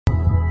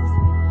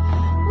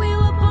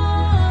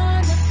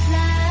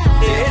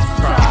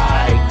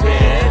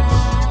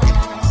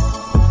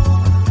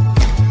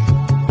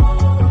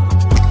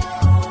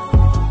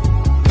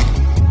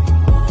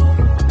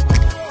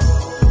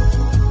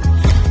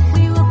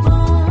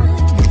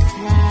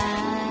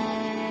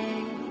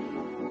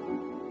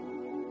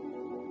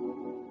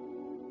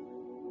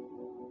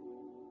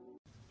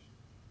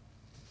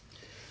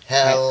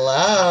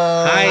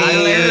Hello.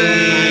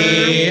 Hi.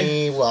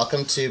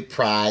 Welcome to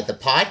Pride the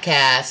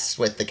Podcast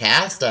with the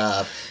cast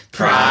of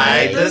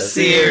Pride the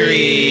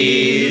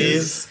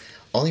Series.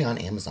 Only on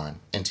Amazon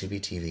and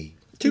Tubi TV.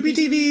 Tubi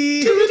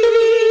TV.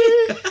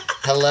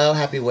 Hello,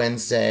 happy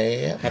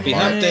Wednesday. Happy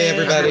Hump Day,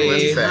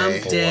 everybody. Happy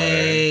Hump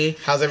Day.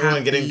 How's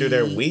everyone getting through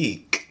their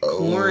week?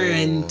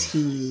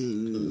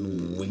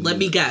 Quarantine. Let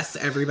me guess,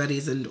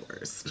 everybody's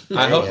indoors.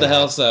 I hope the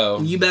hell so.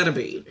 You better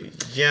be.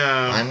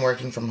 Yeah. I'm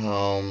working from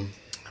home.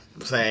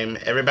 Same.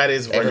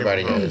 Everybody's working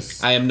Everybody from home.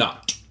 is. I am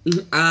not.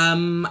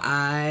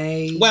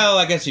 Well,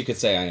 I guess you could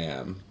say I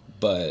am,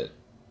 but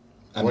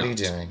I'm What not. are you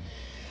doing?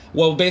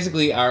 Well,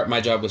 basically,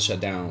 my job was shut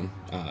down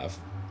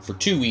for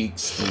 2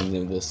 weeks, and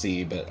then we'll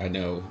see. But I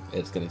know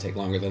it's going to take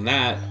longer than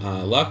that.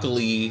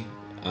 Luckily,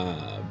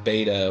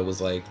 Beta was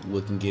like,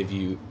 "We can give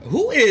you."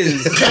 Who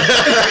is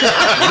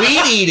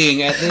weed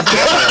eating at this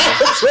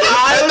point?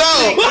 I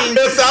know.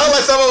 It sounded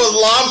like someone was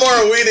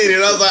lawnmower weed eating.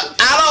 I was like,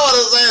 I don't want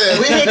to say this.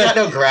 We ain't got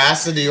no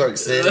grass in New York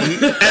City. And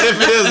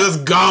if it is,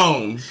 it's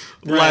gone.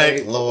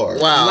 Like, Lord.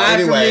 wow.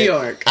 Live from Anyway, New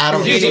York. I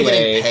don't think you're Anyway,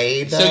 getting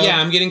paid, though. So yeah,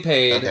 I'm getting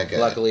paid. Okay, good.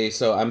 Luckily,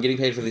 so I'm getting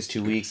paid for these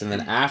 2 weeks, and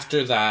then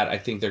after that, I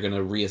think they're gonna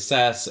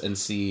reassess and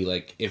see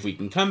like if we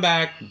can come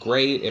back.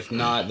 Great. If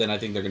not, then I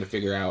think they're gonna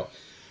figure out,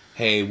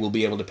 hey, we'll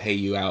be able to pay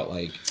you out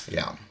like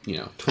Yeah. you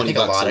know I 20 think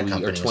a bucks lot a of week or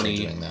companies are 20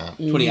 doing that.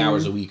 20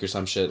 hours a week or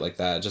some shit like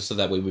that, just so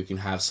that way we can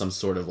have some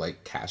sort of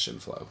like cash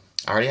inflow.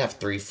 I already have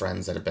 3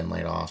 friends that have been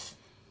laid off.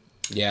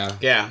 Yeah.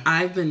 yeah.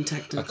 I've been A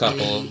technically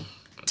couple.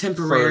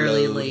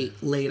 temporarily Furloughed.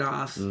 laid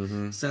off.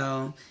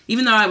 So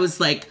even though I was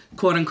like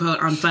quote unquote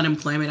on fun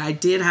employment, I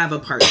did have a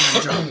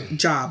part-time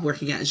job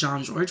working at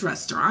Jean Georges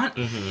restaurant.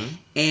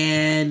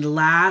 And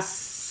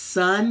last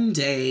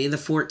Sunday, the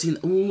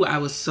 14th, I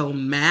was so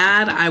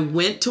mad. I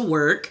went to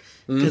work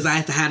because I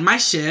had my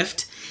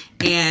shift.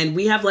 And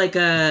we have like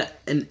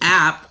an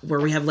app where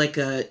we have like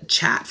a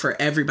chat for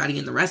everybody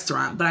in the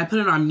restaurant, but I put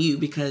it on mute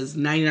because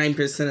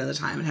 99% of the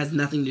time it has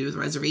nothing to do with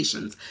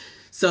reservations.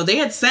 So they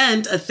had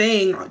sent a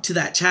thing to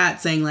that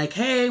chat saying like,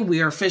 hey, we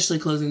are officially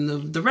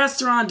closing the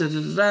restaurant,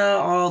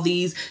 all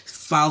these,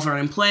 file for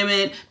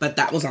unemployment, but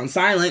that was on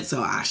silent,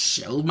 so I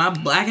showed my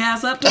black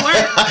ass up to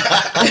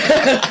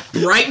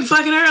work. Bright and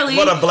fucking early.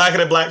 What a black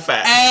and a black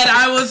fat. And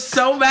I was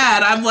so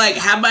mad. I'm like,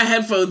 have my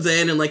headphones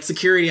in and like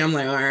security. I'm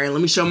like, all right,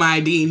 let me show my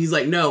ID. And he's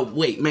like, no,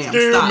 wait, ma'am,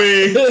 stop.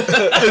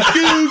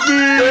 Excuse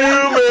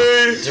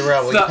me.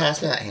 Darrell, will Stop. you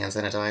pass me that hand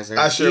sanitizer?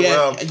 I sure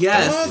will.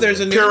 Yes. Oh, there's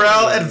a new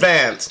Purell one.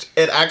 Advanced.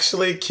 It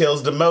actually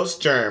kills the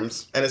most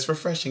germs, and it's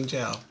refreshing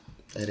gel.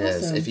 It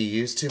is. Awesome. If you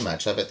use too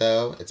much of it,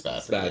 though, it's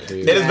bad for Bad you. for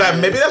you. It is bad.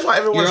 Maybe that's why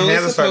You're everyone's only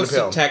hands are starting supposed to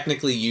to peel.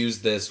 technically use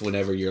this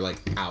whenever you're like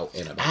out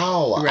and about.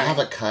 Ow! I Right. have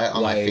a cut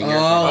on my Like- finger.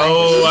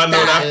 Oh, I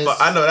know that. is-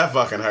 I know that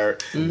fucking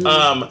hurt.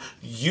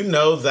 You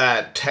know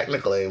that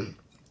technically,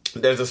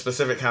 there's a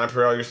specific kind of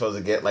Purell you're supposed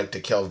to get, like to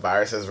kill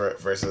viruses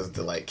versus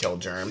to like kill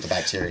germs.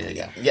 Bacteria,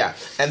 yeah. Yeah,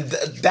 and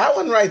that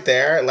one right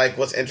there, like,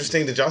 what's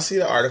interesting? Did y'all see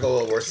the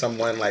article where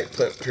someone like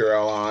put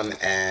Purell on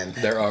and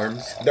Their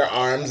arms. and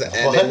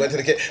they What? went to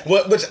the kitchen?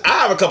 Which I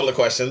have a couple of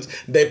questions.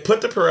 They put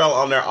the Purell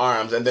on their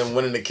arms and then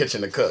went in the kitchen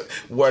to cook,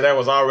 where there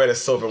was already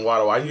soap and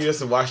water. Why you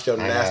just wash your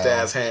nasty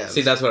ass hands?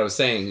 See, that's what I was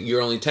saying.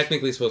 You're only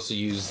technically supposed to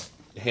use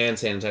hand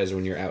sanitizer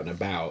when you're out and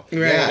about.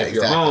 Yeah, If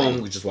you're exactly.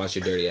 home, you just wash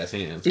your dirty ass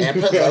hands.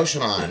 And put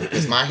lotion on,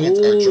 because my hands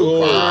are dry.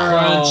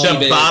 Crunchy,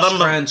 The bitch. bottom-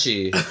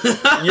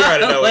 Crunchy. You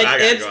already know what Like, I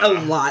got it's going a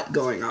on. lot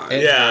going on.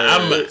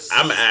 Yeah, hurts.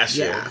 I'm ash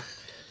you. Yeah.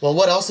 Well,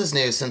 what else is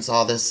new since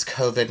all this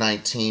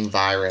COVID-19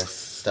 virus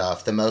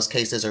stuff? The most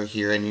cases are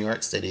here in New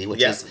York City,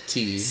 which Yeah. is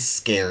Tea.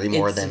 scary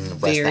more It's than the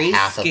rest of very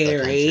half of the country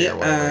scary. or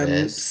whatever it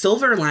is.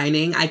 Silver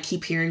lining, I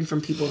keep hearing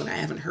from people that I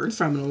haven't heard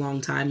from in a long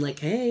time, like,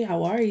 hey,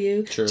 how are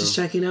you? True. Just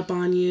checking up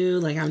on you.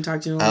 Like, I haven't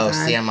talked to you in a long Oh,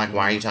 time. see, I'm like,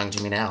 why are you talking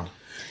to me now?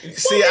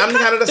 See, I'm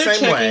kind of the they're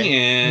same way. checking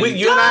in.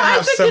 You and I I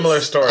have think similar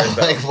it's- stories,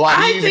 though. Like, why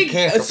do you I even think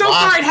care? so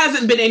Why? far it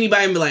hasn't been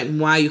anybody be like,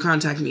 why you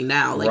contacting me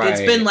now? Like it's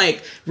Right. been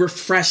like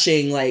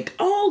refreshing, like,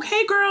 oh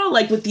hey girl,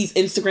 like with these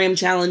Instagram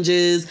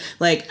challenges,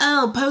 like,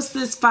 oh post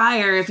this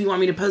fire if you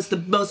want me to post the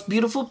most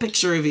beautiful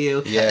picture of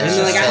you. Yeah, and it's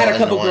then like I just had so a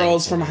couple annoying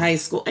girls to from me. high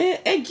school.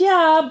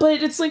 Yeah,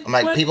 but it's like, I'm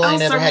like, what people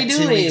ain't else never are had we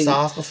 2 weeks doing?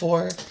 off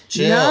before?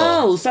 Chill.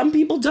 No, some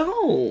people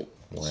don't.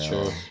 Well,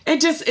 True.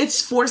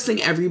 It's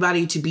forcing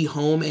everybody to be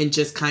home and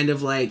just kind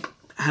of like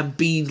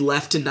be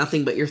left to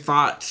nothing but your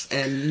thoughts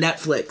and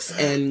Netflix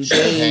and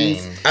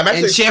games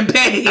Champagne. and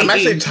champagne. I'm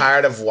actually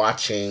tired of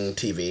watching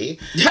TV.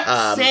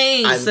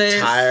 Same, I'm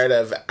sis. tired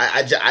of.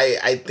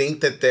 I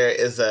think that there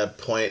is a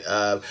point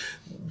of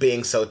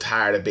being so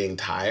tired of being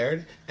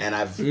tired, and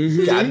I've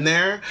gotten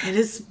there. And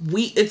it's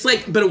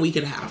been a week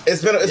and a half.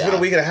 It's been Yeah. a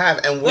week and a half,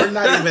 and we're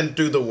not even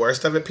through the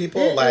worst of it,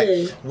 people.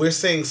 Like, we're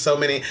seeing so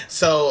many.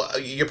 So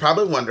you're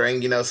probably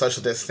wondering,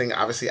 social distancing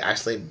obviously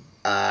actually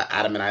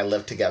Adam and I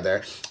live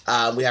together.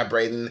 We have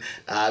Braden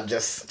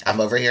just I'm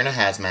over here in a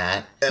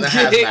hazmat. in a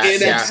hazmat.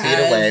 In a Yeah. 6 feet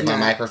away. My hazmat.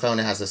 microphone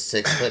has a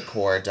 6-foot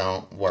cord.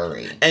 Don't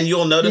worry. And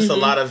you'll notice a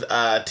lot of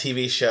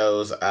TV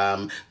shows,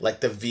 like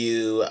The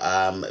View,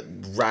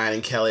 Ryan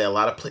and Kelly. A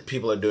lot of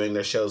people are doing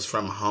their shows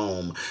from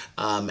home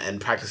and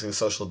practicing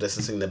social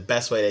distancing the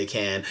best way they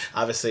can.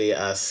 Obviously,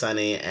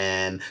 Sunny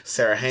and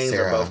Sarah Haynes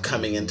are both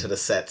coming into the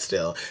set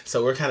still.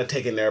 So we're kind of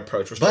taking their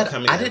approach. We're still But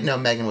coming I in. didn't know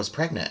Megan was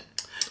pregnant.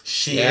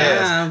 She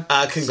Yeah.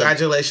 is.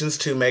 Congratulations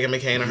to Meghan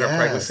McCain on her Yes.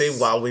 pregnancy.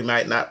 While we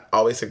might not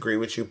always agree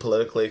with you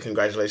politically,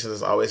 congratulations.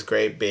 It's always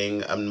great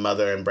being a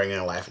mother and bringing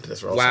a life into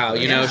this role. Wow,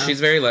 you know, Yeah. she's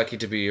very lucky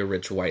to be a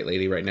rich white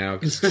lady right now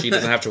because she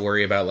doesn't have to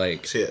worry about,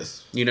 like, She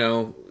is. you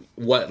know,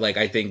 what, like,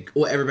 I think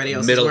What everybody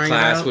else middle is worrying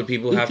class about. would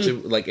people have to,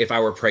 like, if I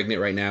were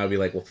pregnant right now, I'd be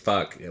like, well,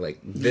 fuck, like,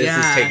 this Yeah.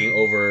 is taking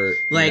over.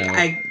 Like, you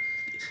know.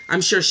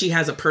 I'm sure she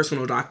has a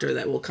personal doctor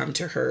that will come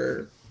to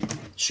her.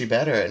 She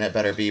better, and it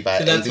better be by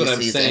So that's what I'm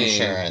ABC's saying.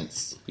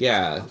 insurance.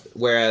 Yeah,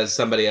 whereas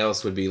somebody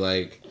else would be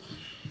like,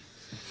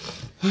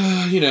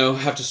 you know,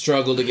 have to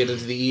struggle to get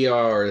into the ER,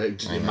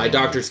 or my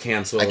doctor's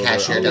canceled. A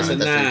cashier or down this at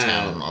the and food that.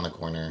 town on the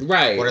corner.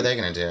 Right. What are they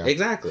going to do?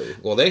 Exactly.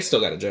 Well, they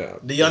still got a job.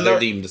 Do y'all because they're know-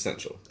 deemed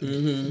essential. Do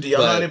y'all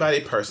know But- anybody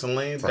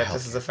personally that health.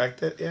 this is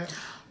affected? Yeah.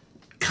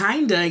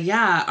 Kinda,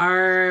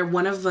 yeah.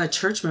 One of the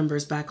church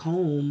members back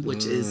home,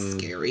 which is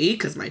scary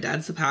because my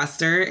dad's a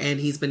pastor and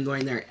he's been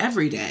going there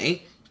every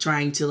day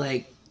trying to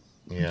like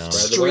Yeah.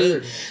 Spread the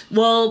word.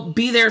 well,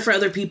 be there for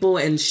other people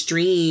and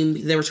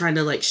stream. They were trying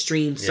to like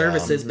stream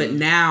services, but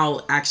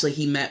now actually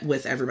he met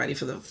with everybody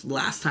for the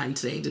last time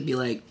today to be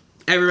like,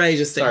 everybody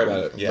just stay Sorry home.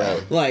 about it. Yeah.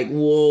 Right. Like,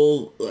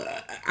 well,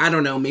 I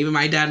don't know. Maybe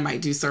my dad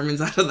might do sermons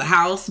out of the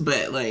house,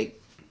 but like,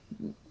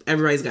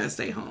 everybody's got to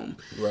stay home.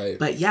 Right.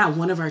 But yeah,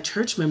 one of our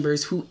church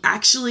members who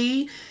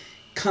actually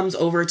comes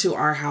over to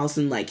our house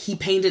and like he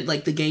painted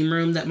like the game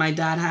room that my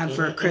dad had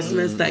for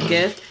Christmas, that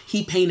gift.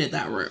 He painted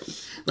that room.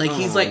 Like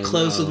he's like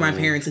close with my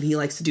parents and he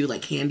likes to do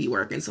like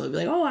handiwork, and so he'd be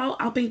like, oh,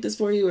 I'll paint this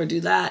for you or do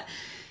that.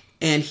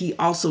 And he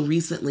also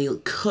recently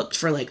cooked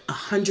for like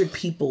 100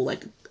 people,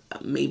 like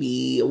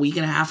maybe a week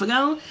and a half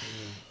ago.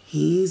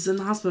 He's in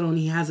the hospital and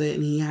he has it,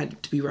 and he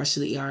had to be rushed to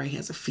the ER. He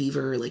has a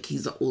fever. Like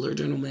he's an older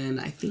gentleman,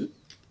 I think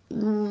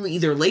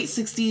either late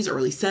 60s,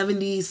 early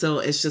 70s. So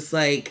it's just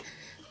like,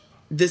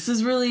 this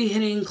is really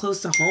hitting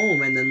close to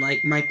home. And then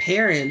like my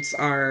parents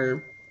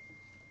are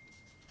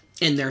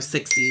in their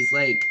 60s.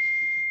 Like,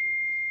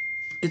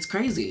 it's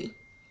crazy.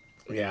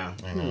 Yeah.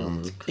 I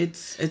know.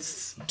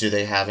 It's Do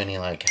they have any,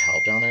 like,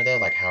 help down there, though?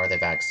 Like, how are the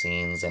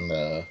vaccines and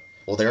the...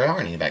 Well, there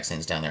aren't any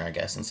vaccines down there, I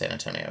guess, in San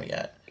Antonio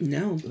yet.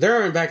 no. There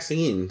aren't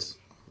vaccines.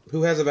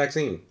 Who has a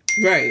vaccine?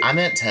 Right. I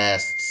meant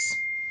tests.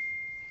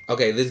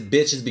 Okay, this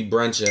bitch is be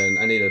brunching.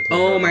 I need to put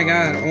Oh her my on.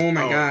 god. Oh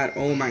my god.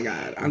 Oh my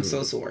god. I'm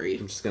so sorry.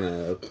 I'm just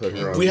gonna put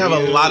her on. We have a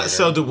mute. lot of,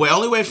 so the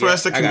only way for Yeah,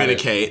 us to I got it.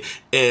 communicate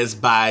is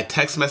by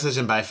text message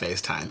and by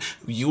FaceTime.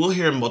 You will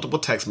hear multiple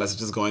text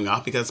messages going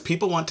off because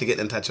people want to get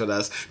in touch with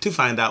us to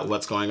find out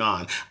what's going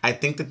on. I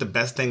think that the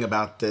best thing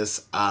about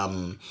this,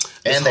 And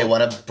they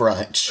want a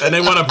brunch. and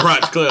they want a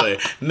brunch, clearly.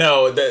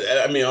 No,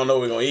 I mean, I don't know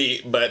what we're going to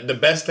eat, but the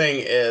best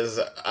thing is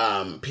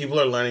people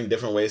are learning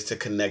different ways to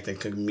connect and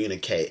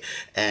communicate.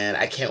 And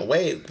I can't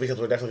wait because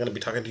we're definitely going to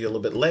be talking to you a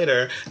little bit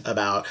later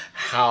about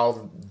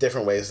how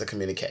different ways to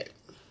communicate.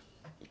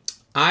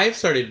 I've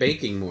started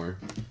baking more.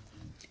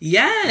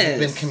 Yes.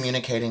 Been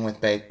communicating with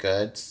baked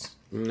goods.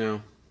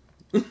 No,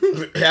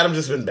 Adam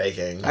just been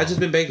baking. I've just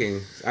been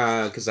baking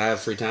because I have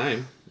free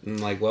time.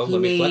 And like, well, He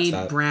let me flex made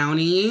that.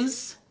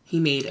 brownies. He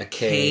made a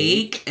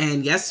cake. cake.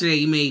 And yesterday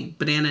you made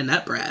banana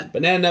nut bread.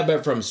 Banana nut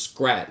bread from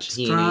scratch.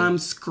 From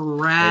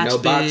scratch, no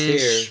box bitch.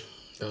 here.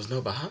 There was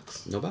no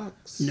box? No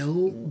box. No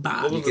What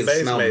box. was You can the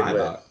base smell made my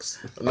with? box.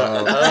 No,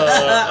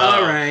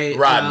 All right.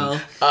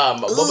 Rotten. well,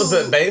 What was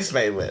the base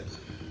made with?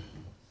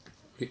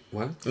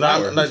 What?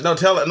 No,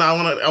 tell it. No,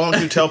 I want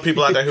you to tell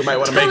people out there who might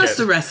want to tell make us it.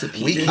 the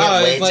recipe. We dude. can't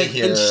Oh, wait it's like to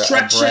hear a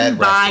Instruction bread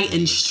by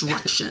recipe.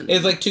 instruction.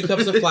 It's like 2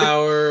 cups of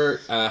flour,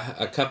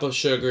 a cup of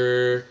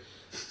sugar,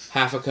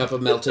 half a cup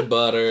of melted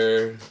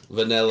butter,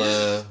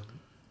 vanilla,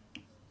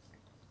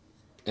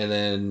 and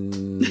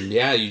then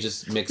yeah, you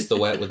just mix the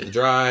wet with the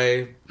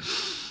dry.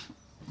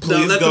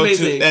 Please that's go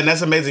amazing. to, and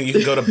that's amazing. You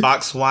can go to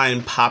Box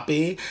Wine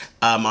Poppy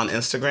on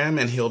Instagram,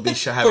 and he'll be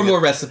sure For more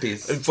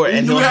recipes. and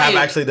he'll have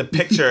Right. actually the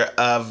picture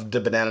of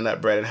the banana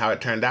nut bread and how it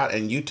turned out,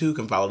 and you too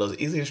can follow those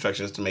easy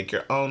instructions to make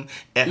your own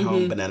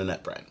at-home banana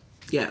nut bread.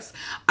 Yes.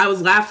 I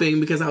was laughing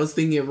because I was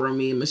thinking of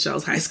Romy and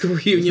Michelle's high school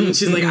reunion when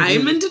she's like, I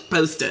am into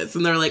Post-its.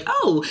 And they're like,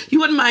 oh, you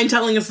wouldn't mind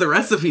telling us the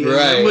recipe,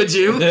 Right. would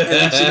you? And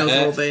then she knows the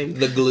whole thing.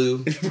 The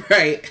glue.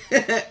 Right.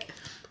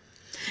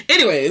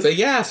 Anyways. But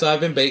yeah, so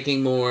I've been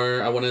baking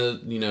more. I want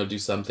to, do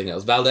something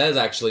else. Valdez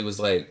actually was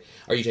like,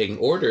 "Are you taking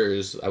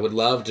orders? I would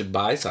love to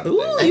buy something."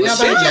 Ooh, I'm you like,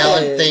 should. Nobody Shit.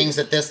 yelling things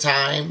at this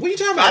time. What are you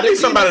talking I about? need They're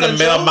somebody to deemed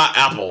mail essential. my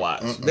Apple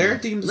Watch. They're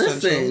deemed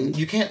essential.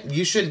 Listen.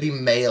 You shouldn't be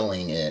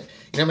mailing it.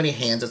 You know how many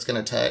hands it's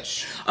going to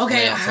touch?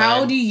 Okay, on the how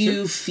outside? do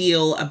you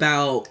feel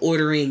about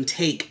ordering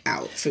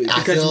takeout food? I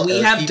Because feel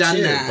we have icky done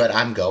too, that. but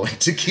I'm going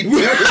to keep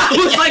doing it. I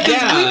was like, 'cause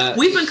Yeah.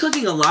 we've been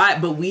cooking a lot,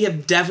 but we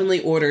have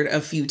definitely ordered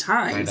a few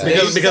times. I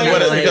know. Because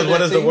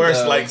what is the thing,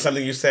 worst? though. Like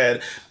something you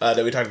said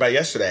that we talked about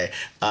yesterday.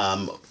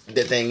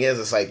 The thing is,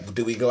 it's like,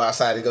 do we go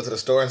outside and go to the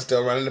store and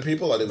still run into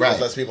people, or do we Right.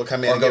 just let people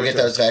come in Or and go give get it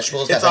to those us?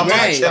 vegetables It's that have been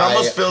almost- touched it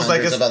almost by feels like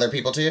hundreds it's- of other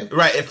people too.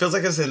 Right. It feels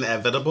like it's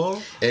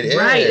inevitable. It is.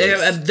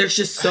 Right. There's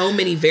just so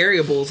many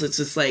variables. It's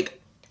just like,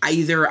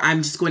 either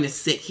I'm just going to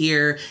sit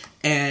here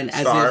and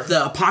as Starve. if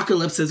the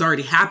apocalypse has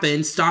already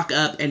happened, stock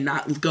up and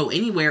not go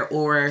anywhere,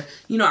 or,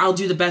 you know, I'll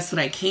do the best that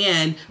I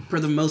can, for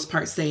the most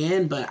part stay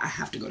in, but I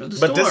have to go to the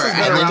But store. this is I not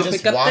And have then to just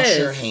pick up wash this.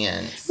 your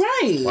hands.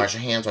 Right. Wash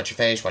your hands, wash your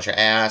face, wash your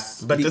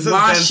ass. But this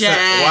Wash has your been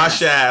ass.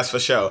 wash your ass for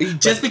sure.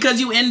 Just because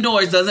you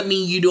indoors doesn't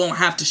mean you don't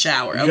have to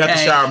shower, okay? You have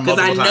to shower Because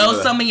I multiple know times a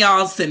day. some of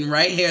y'all sitting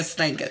right here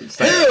stinking.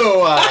 Ew!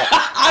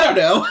 I don't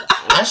know.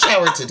 I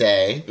showered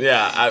today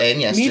Yeah.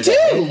 and yesterday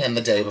too. and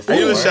the day before. I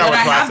usually shower What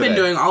I twice have a been day.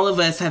 doing, all of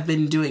us have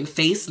been doing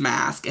face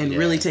mask and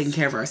really Yes. taking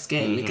care of our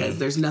skin because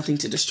there's nothing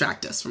to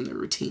distract us from the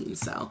routine.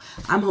 So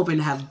I'm hoping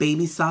to have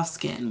baby soft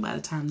skin by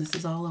the time this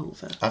is all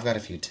over. I've got a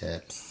few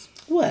tips,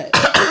 What?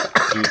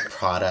 a few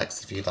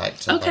products if you'd like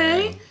to.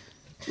 Okay. learn.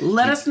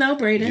 Let us know,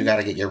 Brayden. You got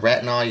to get your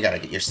retinol, you got to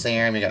get your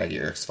serum, you got to get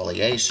your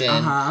exfoliation,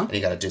 and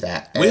you got to do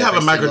that. We have a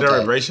every single day.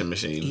 microdermabrasion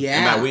machine.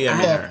 Yeah, That we I in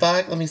The there.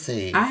 fuck? Let me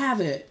see. I have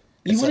it.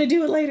 You It's want to a-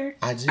 do it later?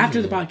 I do.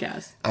 After the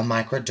podcast. A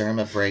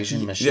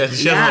microdermabrasion machine. Yeah, she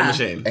has a Yeah. whole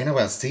machine. Ain't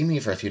nobody see me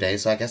for a few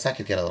days, so I guess I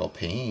could get a little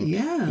pink.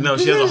 Yeah. No,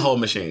 she has a whole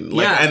machine.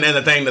 Like, Yeah. and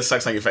the thing that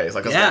sucks on your face.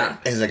 Like, a Yeah.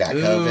 Is it got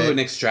Ooh, COVID? an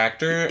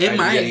extractor. It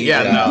might.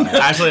 Yeah, no.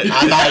 Actually,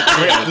 I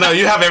might too. no,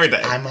 you have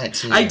everything. I might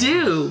too. I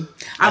do.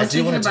 I was do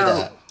thinking wanna do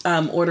about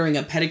ordering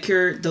a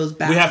pedicure, those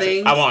back We have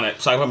things. to, I want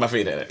it, so I can put my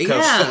feet in it.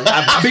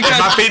 Yeah. Because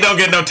my feet don't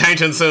get no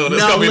tension soon.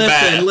 It's No, gonna be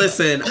bad.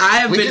 listen. I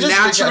have We been could just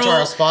reach out to natural.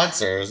 our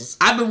sponsors.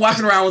 I've been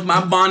walking around with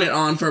my bonnet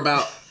on for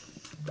about,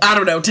 I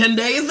don't know, 10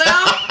 days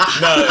now.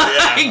 No,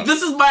 yeah. Like,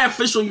 this is my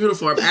official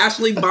uniform,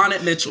 Ashley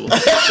Bonnet Mitchell.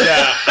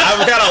 Yeah,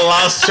 I've got a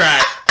lost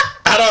track.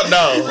 I don't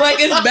know. Like,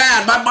 it's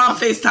bad. My mom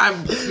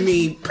FaceTime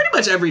me pretty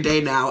much every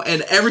day now,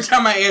 and every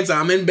time I answer,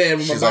 I'm in bed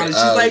with my She's like, bonnet.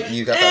 "Oh, She's like,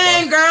 you got that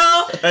hey, bonnet."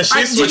 girl. And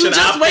she's did you switching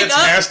just wake outfits,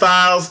 up?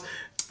 hairstyles,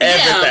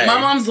 everything. Yeah, my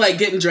mom's like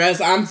getting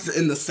dressed. I'm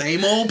in the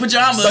same old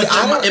pajamas But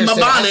I don't in my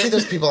understand. I see bonnet.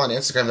 those people on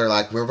Instagram. They're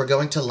like, "We're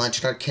going to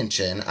lunch in our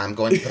kitchen. I'm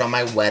going to put on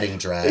my wedding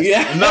dress."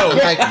 Yeah. No, I'm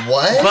like,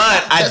 what?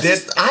 But I That's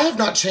did- just- I have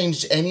not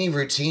changed any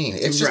routine.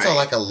 It's just Right.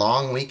 like a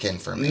long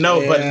weekend for me.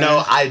 No, but Yeah.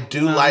 no, I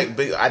do like.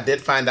 I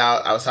did find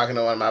out. I was talking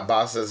to one of my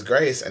bosses,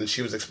 Grace, and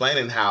she was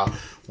explaining how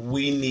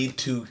we need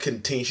to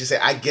continue. She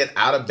said, "I get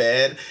out of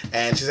bed,"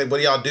 and she said, "What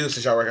do y'all do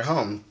since y'all work at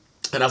home?"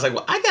 And I was like,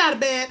 "Well, I get out of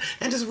bed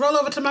and just roll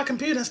over to my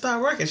computer and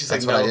start working." She's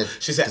That's like, what I "No." did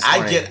She said, this "I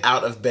morning. get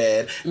out of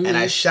bed and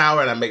I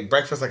shower and I make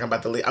breakfast like I'm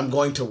about to leave. I'm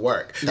going to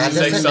work." That She's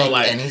like, doesn't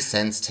make any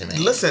sense to me.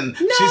 listen,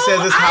 No, she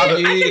says this how I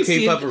to. You need can to keep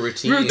see up a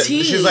routine.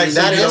 She's like,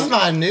 That you is know-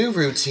 my new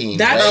routine.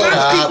 That's Wake what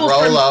up, people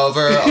roll from-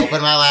 over,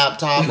 open my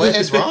laptop. What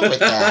is wrong with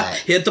that?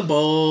 Hit the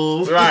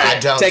bowl. Right. I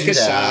don't Take do a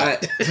that.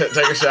 shot.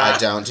 Take a shot. I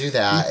don't do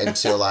that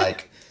until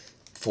like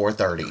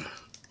 4:30.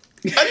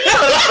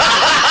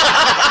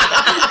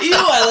 You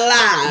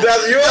alive.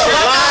 You're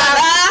alive.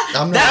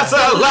 I'm That's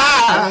not. a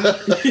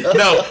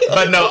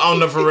lie. No, on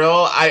the for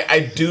real,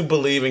 I do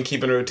believe in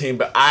keeping a routine,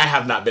 but I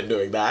have not been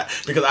doing that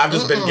because I've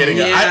just been getting.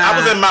 Yeah. I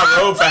was in my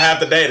robe for half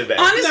the day today.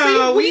 Honestly,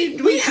 No,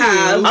 we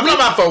have. I'm not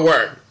about for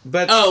work.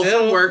 But Oh,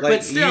 still, for work, like,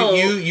 but still.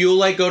 you'll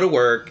like go to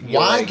work. You'll,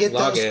 Why like, get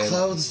log those in.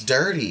 clothes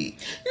dirty?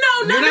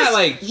 No, You're not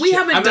like we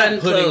haven't I'm done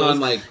not putting clothes. on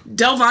like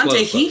Delvante,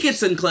 clothes. he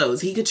gets in clothes.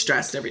 He gets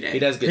dressed every day. he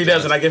does get He dressed.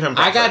 does, and I give him.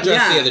 I got props.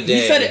 dressed the other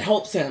day. He said it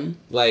helps him.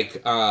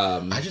 Like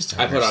I just don't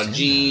I put on understand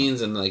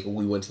jeans and like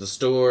we went to the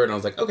store and I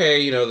was like,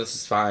 okay, you know, this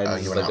is fine. Oh,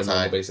 This you is went like a normal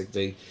outside? basic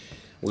thing.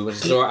 We went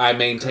to the store. I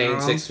maintained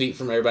Girl. 6 feet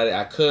from everybody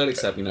I could,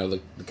 except you know the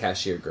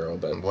cashier girl.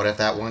 But What if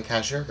that one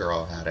cashier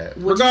girl had it?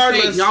 What'd you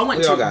Regardless, think? Y'all went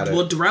we to all got it.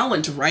 well, Darrell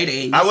went to Rite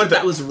Aid. And I you went said to-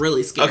 that was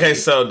really scary. Okay,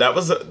 so that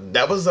was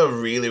a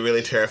really,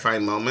 really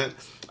terrifying moment.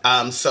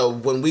 So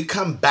when we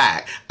come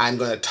back, I'm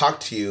going to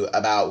talk to you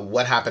about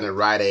what happened at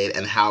Rite Aid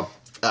and how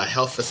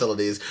health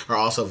facilities are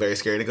also very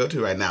scary to go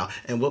to right now.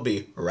 And we'll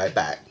be right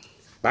back.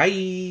 bye.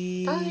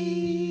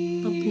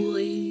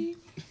 Boy.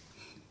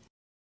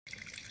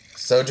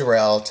 So,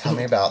 Darrell, tell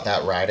me about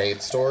that Rite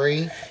Aid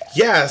story.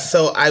 Yeah,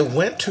 so I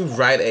went to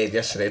Rite Aid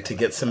yesterday to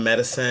get some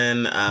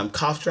medicine,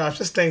 cough drops,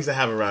 just things to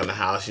have around the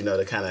house, you know,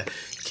 to kind of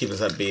keep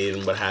us upbeat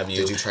and what have you.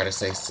 Did you try to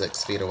stay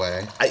 6 feet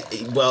away?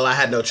 I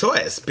had no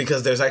choice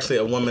because there's actually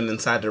a woman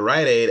inside the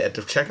Rite Aid at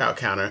the checkout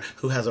counter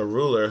who has a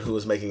ruler who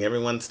was making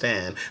everyone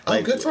stand.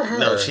 Oh, good for her.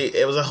 No,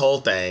 it was a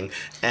whole thing,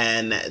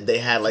 and they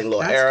had like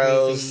little That's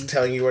arrows crazy.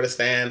 telling you where to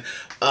stand.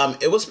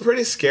 It was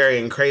pretty scary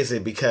and crazy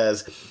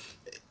because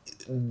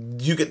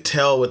you could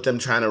tell with them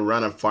trying to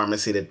run a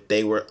pharmacy that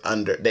they were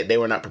they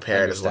were not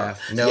prepared as well.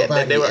 Understaffed.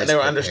 Nobody they were is they were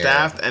prepared.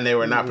 understaffed and they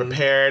were not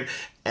prepared,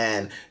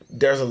 and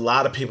there's a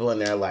lot of people in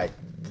there like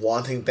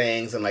wanting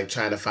things and like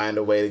trying to find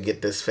a way to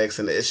get this fixed,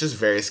 and it's just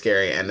very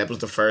scary. And it was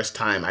the first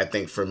time I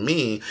think for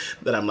me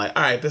that I'm like,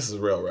 all right, this is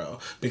real,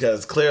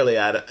 because clearly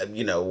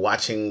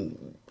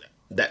watching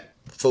that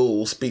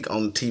fool speak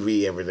on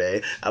TV every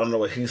day, I don't know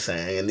what he's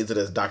saying, and neither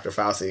does Dr.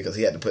 Fauci, because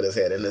he had to put his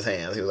head in his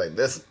hands. He was like,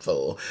 this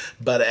fool.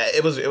 But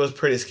it was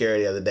pretty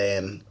scary the other day,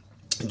 and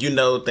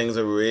things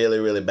are really,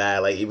 really bad.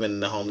 Like,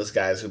 even the homeless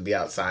guys who'd be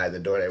outside the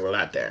door, they were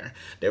not there.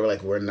 They were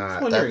like, we're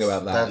not. Wondering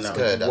about that. That's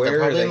good. Where they're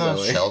probably are they in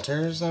those going?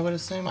 shelters, I would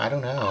assume. I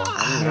don't know.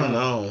 I don't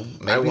know.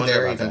 Maybe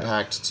they're even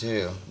packed,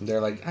 too.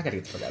 They're like, I gotta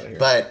get the fuck out of here.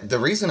 But the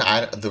reason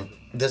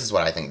this is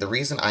what I think. The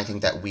reason I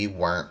think that we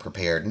weren't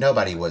prepared,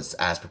 nobody was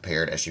as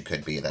prepared as you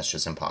could be. That's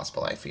just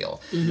impossible, I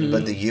feel. Mm-hmm.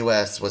 But the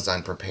U.S. was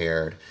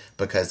unprepared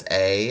because,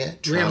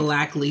 Trump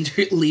lack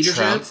leadership.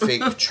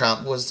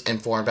 Trump was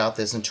informed about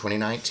this in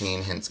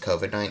 2019, hence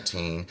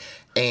COVID-19.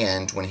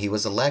 And when he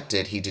was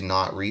elected, he did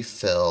not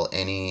refill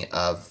any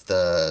of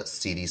the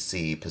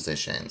CDC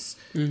positions.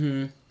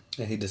 Mm-hmm.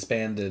 And he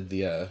disbanded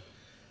the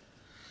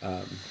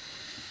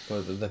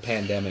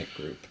pandemic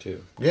group,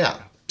 too. Yeah.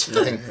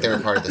 I think they were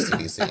part of the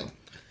CDC.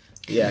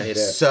 Yeah, he did.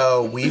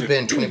 So we've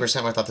been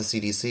 20% without the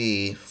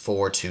CDC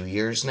for 2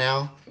 years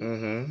now.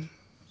 Mm-hmm.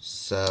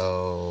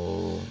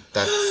 So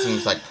that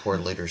seems like poor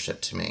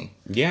leadership to me.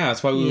 Yeah,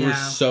 that's why we were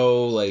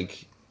so,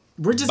 like...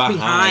 We're just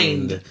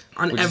behind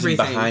on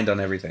everything. Behind on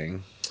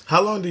everything.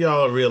 How long do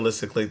y'all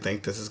realistically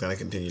think this is going to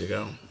continue to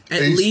go?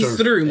 At least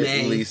through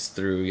May. At least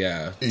through,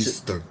 yeah.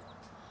 Easter.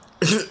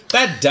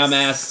 That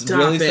dumbass Stop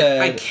really it.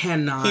 said... I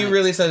cannot. He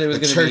really said it was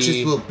The going to be...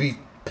 churches will be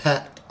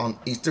packed on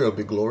Easter. It'll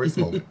be a glorious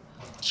moment.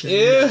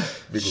 Yeah.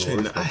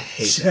 I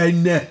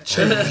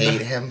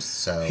hate him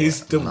so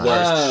He's the much.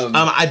 worst.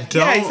 I don't...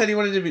 Yeah, he said he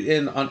wanted to be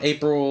in on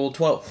April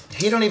 12th.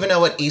 He don't even know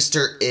what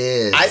Easter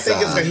is. I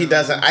think he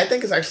doesn't. I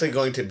think it's actually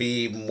going to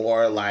be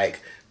more like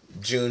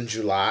June,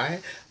 July,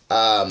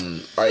 or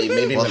maybe well,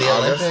 even the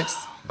August.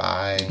 Olympics.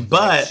 Bye.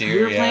 But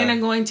We were planning on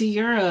going to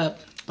Europe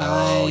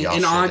y'all in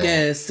should've.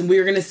 August. And we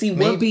were going to see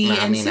Whoopi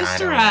and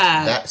Sister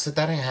Act.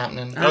 That ain't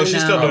happening. oh,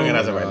 she's still doing it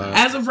as of right now.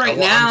 As of right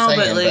Well, now, I'm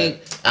saying, but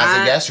like...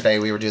 as of yesterday,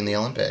 we were doing the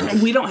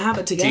Olympics. We don't have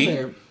it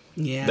together.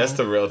 Yeah. That's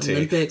the real tea.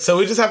 Olympics. So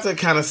we just have to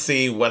kind of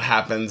see what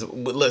happens.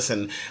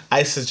 Listen,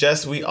 I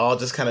suggest we all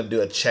just kind of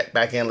do a check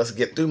back in. Let's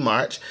get through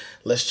March.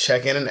 Let's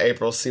check in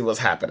April, see what's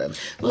happening.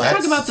 Let's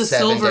talk about the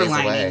 7 silver days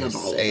lining away. of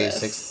all of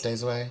 6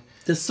 days away.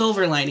 The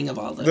silver lining of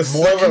all this.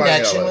 More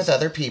connection with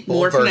other people.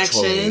 More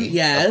virtually, connection,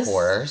 yes. Of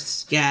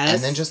course. Yes.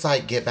 And then just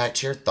like get back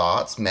to your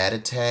thoughts,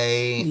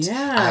 meditate. Yeah.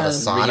 Have a Read a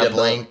sauna book.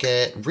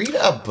 blanket. Read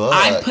a book.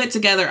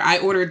 I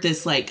ordered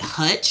this like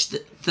hutch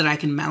that I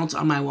can mount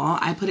on my wall.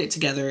 I put it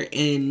together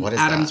in What is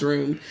Adam's that?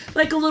 room.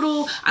 Like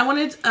I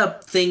wanted a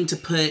thing to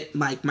put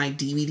like my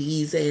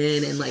DVDs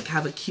in and like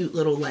have a cute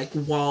little like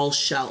wall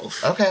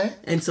shelf. Okay.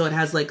 And so it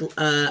has like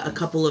a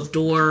couple of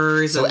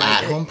doors. So and,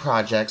 like, at-home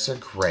projects are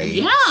great.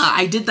 Yeah,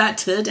 I did that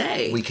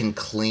today. We can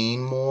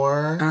clean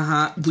more.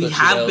 We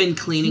have been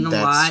cleaning a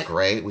That's lot.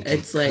 great. We can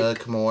It's like-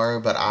 cook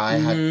more, but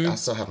I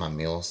still have my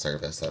meal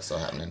service. That's still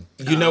happening.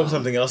 You know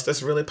something else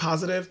that's really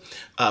positive?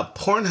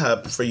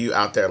 Pornhub, for you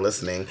out there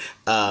listening,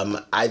 I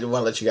want to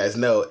let you guys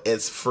know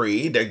it's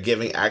free. They're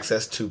giving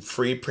access to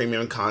free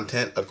premium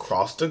content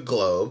across the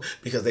globe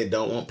because they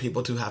don't want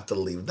people to have to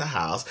leave the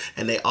house.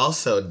 And they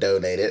also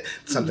donated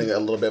something a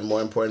little bit more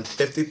important,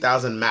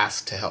 50,000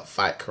 masks to help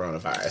fight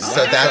coronavirus.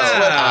 So that's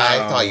what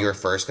I thought you were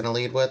first going to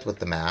lead with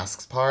the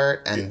masks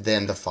part. And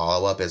then the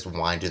follow-up is,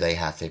 why do they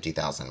have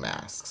 50,000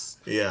 masks?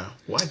 Yeah.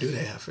 Why do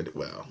they have it?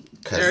 Well,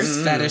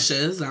 There's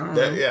fetishes. I don't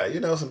know.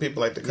 yeah, some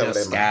people like to cover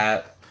their mouth.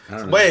 Scat. I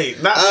don't know.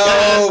 Wait, not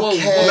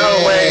Okay.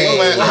 No,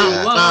 wait.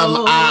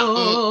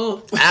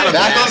 Whoa. Adam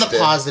Back on asked the it.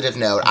 positive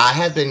note, I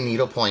have been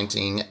needle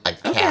pointing a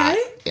cat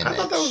image. I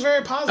thought that was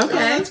very positive. Okay.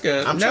 That's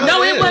good. I'm No, trying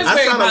No, to- it was I'm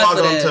very trying to log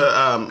on positive.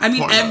 to, I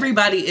mean, Pornhub.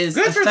 everybody is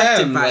Good for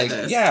affected them. by Like,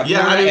 this. yeah,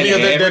 Yeah, I mean, and because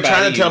they're trying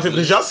everybody to tell people.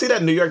 uses Did y'all see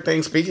that New York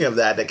thing? Speaking of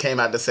that came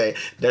out to say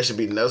there should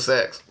be no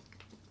sex.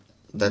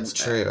 That's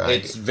true.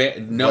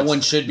 No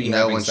one should be. No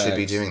having one should sex.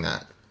 be doing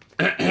that.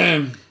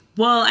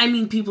 Well, I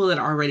mean, people that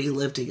already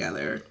live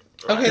together.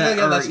 Okay, That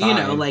yeah, that's are, fine. you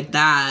know, like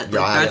that. Yeah,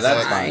 Like,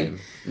 that's fine. fine.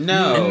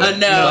 No, No.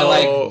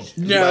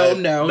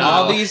 No, No.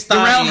 all these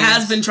Darrell thoughts.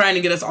 has been trying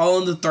to get us all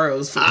in the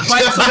throes for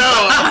quite some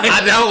No, time.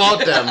 I don't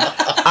want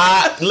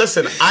them.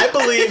 Listen, I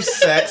believe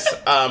sex.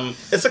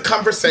 It's a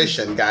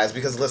conversation, guys.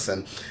 Because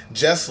listen,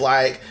 just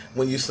like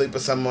when you sleep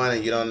with someone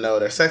and you don't know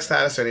their sex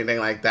status or anything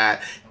like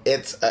that,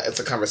 it's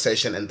a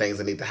conversation and things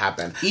that need to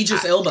happen.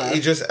 Idris Elba.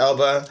 Idris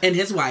Elba. And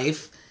his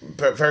wife.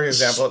 For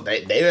example,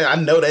 they I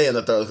know they in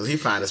the throes because he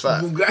fine as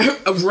fuck.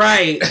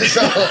 Right.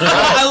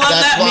 I love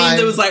That's that why- meme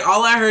that was like,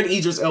 all I heard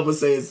Idris Elba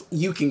say is,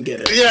 you can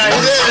get it. Yeah,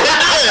 he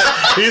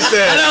did. He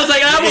said. And I was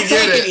like, I will "You can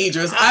take get it,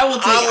 Idris. I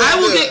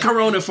will get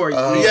Corona for you.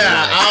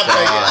 Yeah, I'll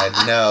take it.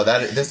 God, no,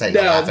 this ain't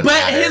gonna No, happen.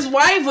 but his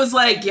wife was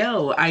like,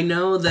 yo, I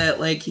know that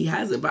like he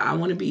has it, but I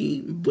want to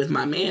be with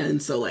my man,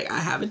 so like I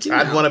have it too.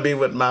 I'd now. want to be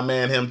with my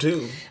man, him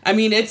too. I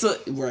mean, it's a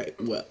right.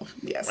 Well,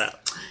 yes.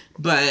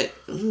 But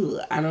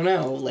I don't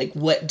know. Like,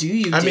 what do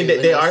you do? I mean,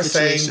 in they those are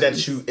saying that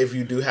situations? if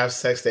you do have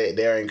sex,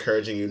 they are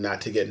encouraging you not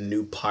to get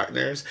new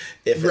partners.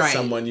 If it's Right.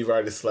 someone you've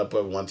already slept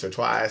with once or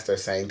twice, they're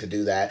saying to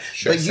do that.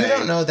 But you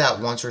don't know that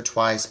once or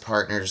twice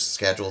partners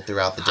scheduled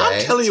throughout the day.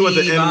 I'm telling you what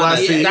the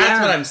NYC. Yeah.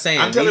 That's what I'm saying.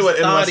 I'm telling you what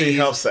These NYC thotties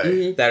Health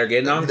say. that are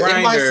getting on The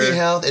NYC Grindr.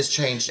 Health is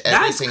changed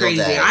every That's single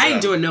crazy. day. I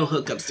ain't doing no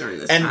hookups during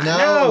this And time.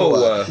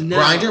 No. No.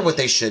 Grindr, what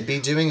they should be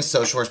doing is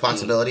social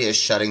responsibility is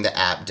shutting the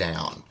app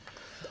down.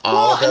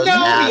 All of those no,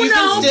 apps. you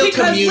can still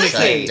because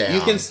communicate. listen,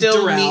 You can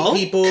still Darrell,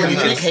 meet people. You can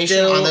Communication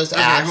still, on those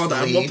Okay, apps. hold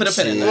on. lead We'll put a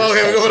pin in to that. Well,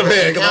 okay, we'll put a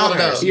pin. Come on,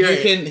 encounters. go. You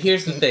can.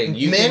 Here's the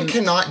thing. Men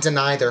cannot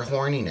deny their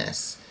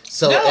horniness.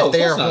 So No, if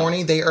they of are course not.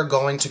 horny, they are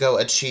going to go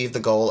achieve the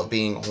goal of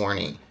being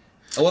horny.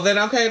 Well, then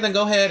okay, then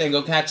go ahead and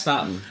go catch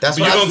something. That's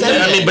But what I'm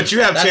saying. I mean, but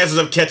you have That's- chances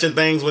of catching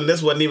things when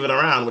this wasn't even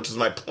around, which is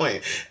my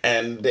point.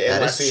 And the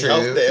That NYC is true.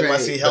 Health, the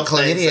NYC Right. Health But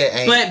chlamydia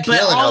ain't But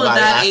killing all of nobody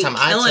that last ain't time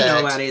I killing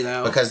checked, nobody,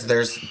 though. because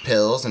there's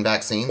pills and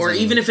vaccines. Or and-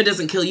 even if it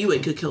doesn't kill you,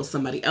 it could kill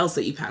somebody else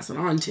that you pass it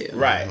on to.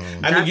 Right.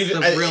 I That's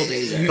mean, the real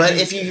danger. But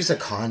if you use a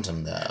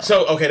condom, though.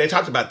 So, okay, they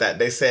talked about that.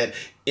 They said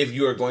if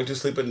you are going to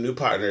sleep with new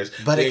partners,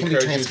 But they it can be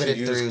encourage you to transmitted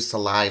use- through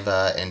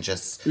saliva and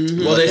just. Well, they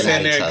looking said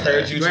at they each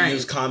encourage other. you to Right.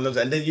 use condoms,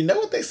 and then you know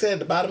what they said at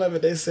the bottom of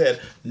it? They said,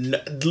 no,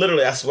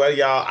 literally, I swear,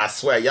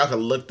 y'all can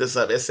look this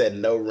up. It said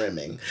no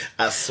rimming.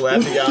 I swear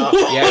to y'all.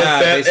 Yeah,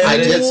 it they said, said I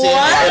it, did see an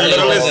What? it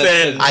literally article.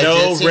 said I no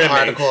did see an rimming.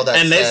 article that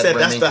and they said said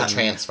rimming could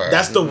transfer.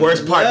 That's the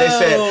worst part. They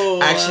Whoa.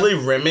 said actually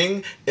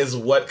rimming is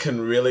what can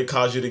really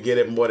cause you to get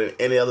it more than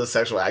any other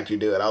sexual act you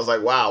do. And I was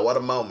like, wow, what a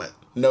moment.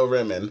 No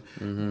rimming.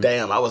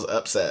 Damn, I was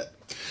upset.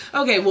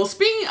 Okay, well,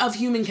 speaking of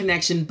human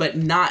connection, but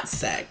not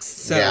sex.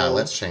 So, Yeah,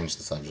 let's change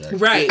the subject.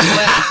 Right.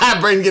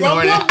 But, Brain getting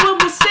horny.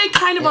 we'll stay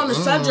kind of on the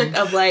subject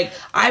of, like,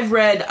 I've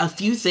read a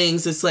few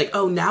things. It's like,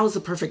 oh, now is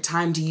the perfect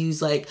time to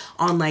use, like,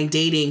 online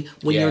dating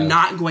when Yeah. you're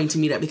not going to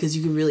meet up, because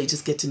you can really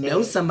just get to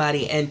know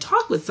somebody and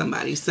talk with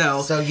somebody.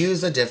 So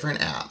use a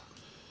different app,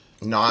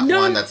 not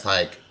No. one that's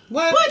like.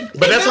 What?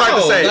 But that's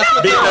hard to say. That's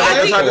what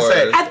That's they're hard to for.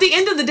 say. at the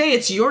end of the day,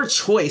 it's your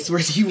choice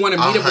whether you want to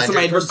meet up with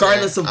somebody, 100%,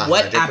 regardless of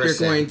what app you're 100%.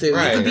 going through.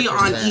 Right. You could be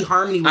on 100%.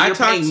 eHarmony where I you're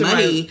talked paying to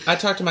money. my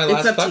It's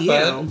last up to fuck you.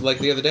 bud like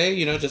the other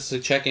day, just to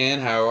check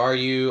in. How are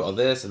you? All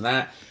this and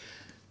that.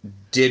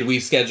 Did we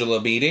schedule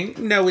a meeting?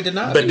 No, we did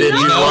not. But did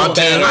you No. want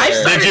to? I've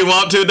started- Did you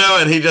want to, though?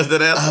 And he just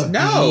did that?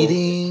 No.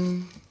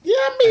 Meeting. Yeah,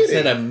 I meeting.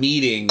 said a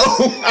meeting.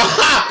 Okay,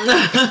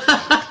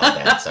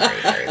 sorry.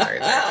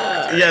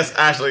 Yes,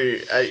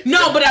 actually.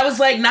 No, but I was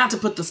like, not to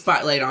put the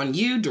spotlight on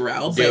you,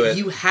 Darrell, Do but it.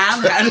 you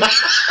have had,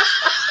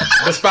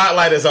 The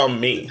spotlight is on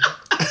me.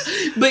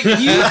 but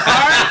you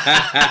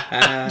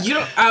are, you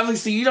don't,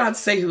 obviously you don't have to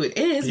say who it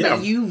is, Yeah.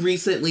 but you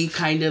recently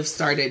kind of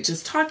started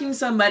just talking to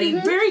somebody,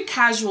 very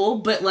casual,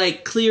 but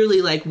like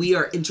clearly like we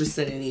are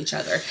interested in each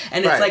other.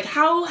 And it's Right. like,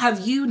 how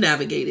have you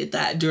navigated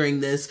that during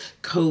this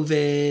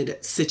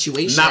COVID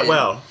situation? Not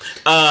well.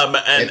 And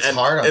It's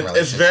hard on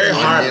it's very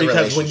relationships. hard On new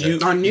because when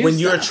relationships.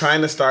 you're stuff.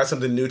 trying to start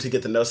something new to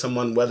get to know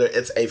someone, whether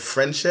it's a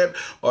friendship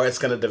or it's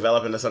going to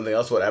develop into something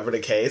else, whatever the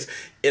case,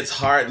 it's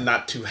hard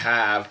not to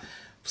have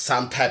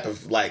some type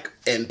of like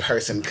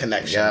in-person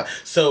connection. Yeah.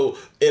 So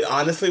it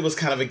honestly was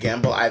kind of a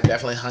gamble. I've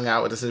definitely hung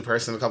out with this new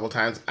person a couple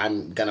times.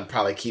 I'm gonna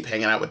probably keep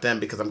hanging out with them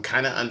because I'm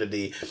kind of under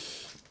the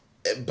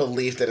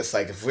belief that it's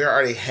like if we're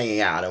already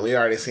hanging out and we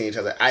already see each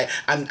other, I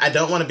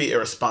don't want to be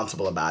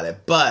irresponsible about it,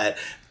 but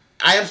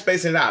I am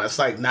spacing it out. It's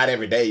like not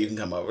every day you can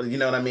come over. You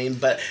know what I mean?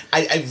 But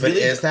I But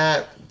really is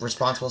that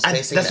responsible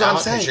spacing that's it what I'm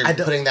out? saying. Because you're I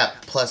don't- putting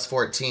that plus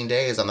 14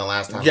 days on the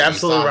last time You're you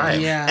absolutely saw right.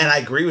 him. Yeah. And I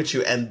agree with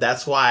you. And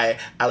that's why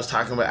I was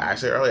talking about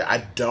actually earlier.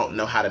 I don't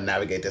know how to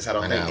navigate this. I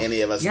don't think know.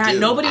 any of us Yeah,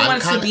 do. nobody I'm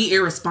wants to kinda- be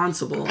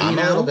irresponsible. I'm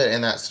you a know? little bit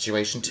in that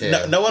situation too.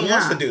 No one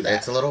wants Yeah. to do that.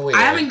 It's a little weird.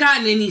 I haven't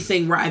gotten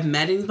anything where I've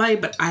met anybody,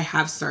 but I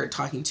have started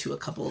talking to a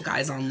couple of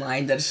guys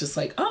online that it's just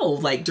like, oh,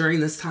 like during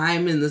this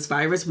time in this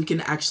virus, we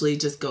can actually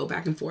just go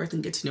back and forth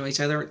and get to know each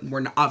other.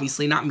 We're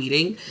obviously not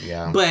meeting,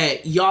 Yeah.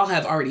 but y'all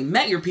have already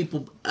met your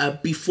people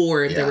before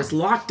there Yeah. was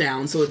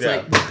lockdown. So it's Yeah.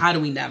 like, well, how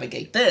do we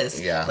navigate this?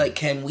 Yeah. Like,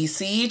 can we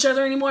see each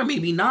other anymore?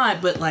 Maybe not,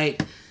 but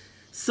like,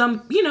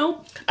 some,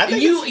 I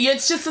think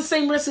it's just the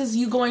same risk as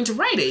you going to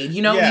Rite Aid.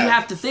 You know, Yeah. you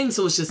have to think.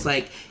 So it's just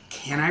like,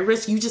 can I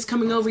risk you just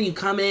coming over? You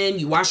come in,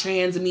 you wash your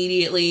hands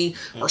immediately,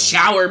 or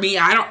shower me.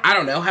 I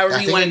don't know. However I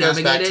you think want it to goes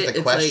navigate back to it. the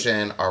It's like,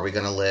 question: are we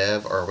going to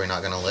live or are we not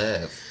going to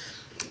live?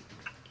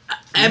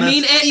 I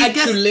mean, I Eat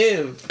guess to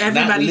live. not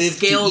everybody's live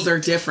to scales eat. are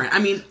different. I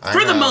mean, I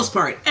for the know. most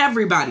part,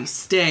 everybody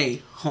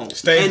stay home.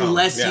 Stay home,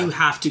 unless yeah. you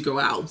have to go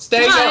out.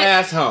 Stay your But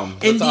ass home.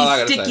 That's in all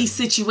I these gotta sticky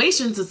say.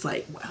 situations, it's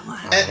like, well,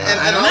 And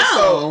I don't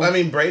also, know. I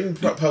mean, Braden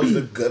proposed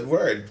a good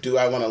word. Do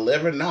I want to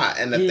live or not?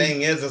 And the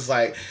thing is, it's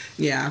like,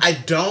 yeah. I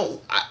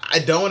don't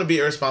want to be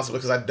irresponsible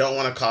because I don't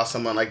want to cause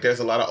someone, like there's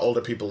a lot of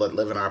older people that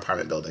live in our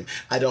apartment building.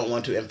 I don't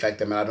want to infect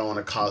them and I don't want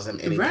to cause them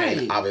any Right.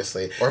 pain,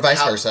 obviously. Or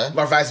vice versa.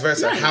 Or vice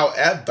versa. Right.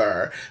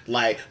 However,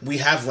 like we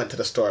have went to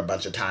the store a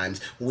bunch of times.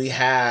 We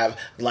have,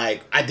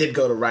 like, I did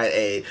go to Rite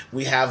Aid.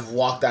 We have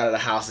walked out of the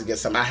house house to get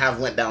some. I have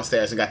went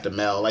downstairs and got the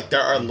mail. Like,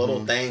 there are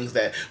little things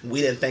that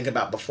we didn't think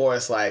about before.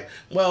 It's like,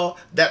 well,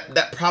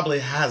 that probably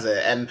has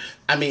it. And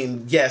I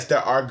mean, yes, there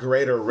are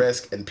greater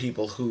risk in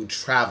people who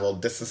travel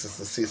distances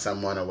to see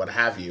someone or what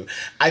have you.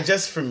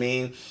 For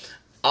me,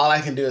 all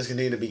I can do is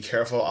continue to be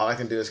careful. All I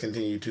can do is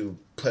continue to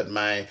put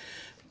my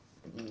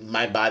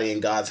body in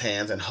God's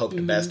hands and hope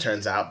the best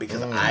turns out,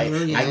 because I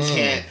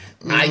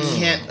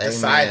can't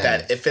decide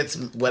that if it's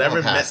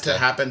whatever meant to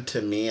happen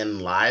to me in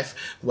life,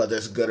 whether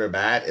it's good or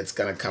bad, it's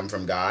gonna come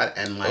from God,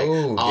 and like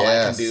all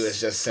I can do is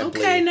just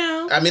simply. Okay,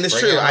 now. I mean, it's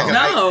Bring true. it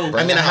home.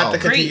 I have to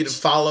continue Preach.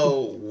 to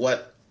follow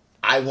what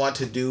I want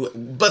to do,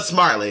 but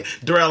smartly.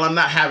 Darrell, I'm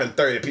not having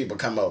 30 people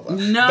come over.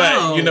 No.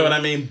 But you know what I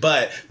mean?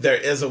 But there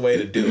is a way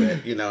to do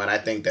it, you know, and I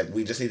think that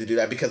we just need to do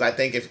that, because I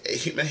think if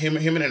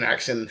human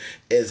interaction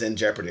is in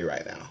jeopardy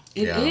right now.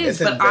 It Yeah. is,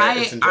 It's but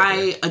in jeopardy.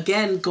 I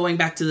again, going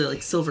back to the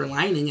like silver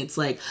lining, it's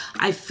like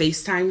I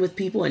FaceTime with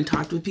people and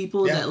talked with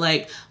people that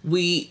like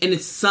and in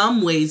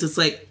some ways it's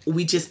like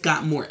we just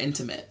got more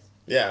intimate.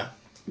 Yeah.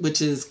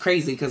 Which is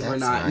crazy because we're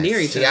That's not nice. near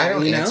each other. See, I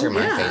don't you answer know?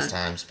 my Yeah.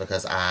 FaceTimes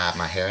because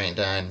my hair ain't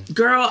done.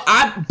 Girl,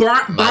 Bonnet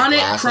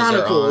glasses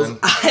Chronicles. are on.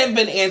 I have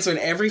been answering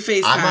every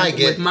FaceTime I might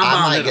with my I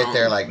bonnet might get on.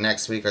 there like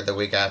next week or the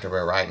week after,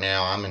 but right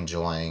now I'm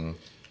enjoying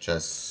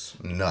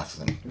just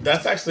nothing.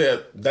 That's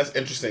that's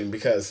interesting,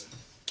 because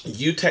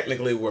you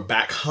technically were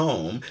back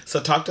home. So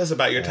talk to us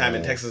about your time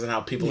in Texas and how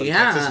people in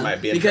Texas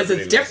might be because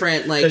it's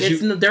interpreting different. Like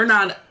 'Cause they're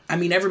not. I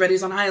mean,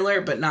 everybody's on high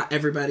alert, but not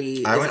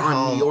everybody I is went on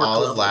home New York all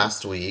level. of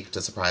last week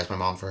to surprise my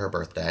mom for her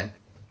birthday.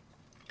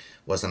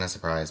 Wasn't a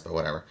surprise, but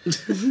whatever.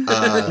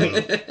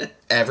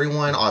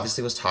 Everyone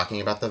obviously was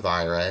talking about the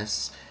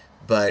virus,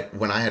 but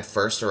when I had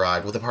first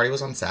arrived, well, the party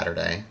was on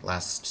Saturday,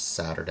 last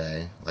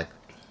Saturday, like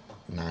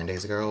 9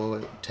 days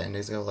ago, 10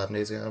 days ago, 11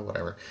 days ago,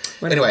 whatever.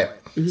 Anyway,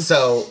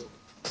 so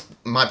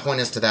my point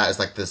is to that is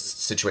like this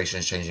situation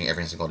is changing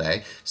every single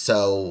day.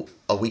 So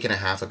a week and a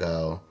half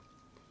ago,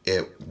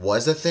 it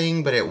was a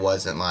thing, but it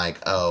wasn't like,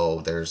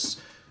 oh, there's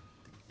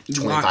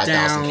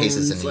 25,000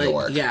 cases in New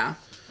York. Yeah.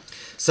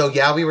 So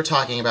yeah, we were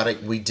talking about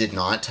it. We did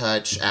not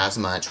touch as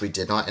much. We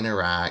did not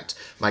interact.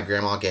 My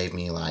grandma gave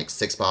me like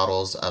 6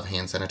 bottles of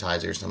hand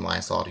sanitizer, some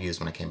Lysol to use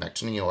when I came back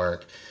to New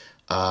York.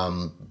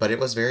 But it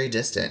was very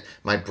distant.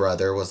 My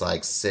brother was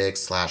like sick /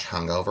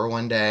 hungover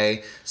one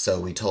day. So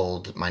we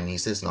told my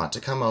nieces not to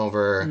come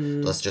over.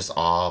 Let's just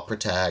all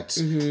protect.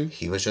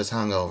 He was just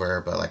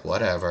hungover, but like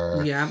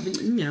whatever. Yeah.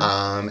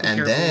 And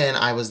careful. then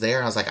I was there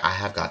and I was like, I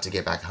have got to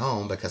get back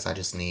home because I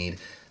just need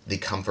the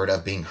comfort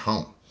of being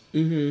home.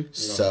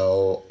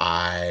 So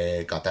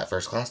I got that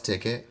first class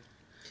ticket.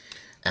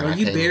 And Well, I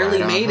you came barely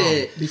right on made home.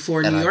 it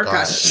before And New I York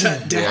got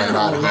shut I down.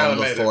 got Barely home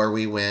made it. before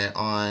we went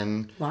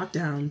on,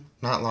 Lockdown.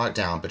 not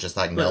lockdown, but just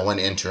like no one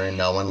entering,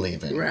 no one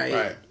leaving. Right.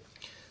 Right.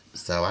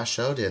 So I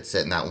sure did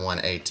sit in that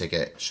 1A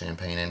ticket,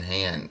 champagne in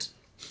hand.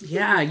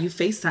 Yeah, you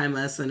FaceTime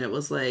us and it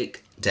was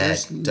like Dead.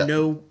 there's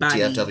nobody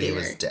DFW there.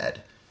 was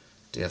dead.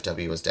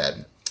 DFW was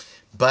dead.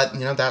 But, you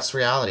know, that's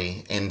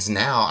reality. And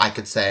now I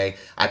could say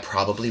I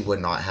probably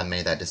would not have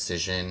made that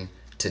decision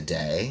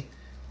today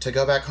to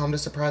go back home to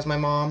surprise my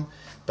mom.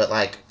 But,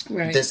 like,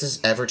 Right. this is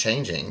ever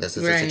changing. This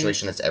is a Right.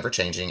 situation that's ever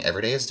changing.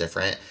 Every day is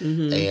different.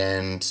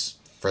 And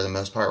for the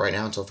most part right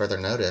now, until further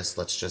notice,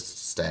 let's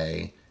just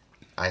stay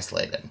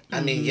isolated. I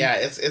mean, yeah,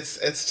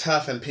 it's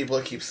tough, and people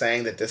keep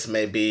saying that this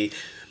may be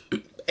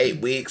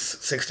 8 weeks,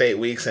 6 to 8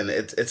 weeks, and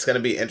it's going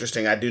to be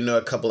interesting. I do know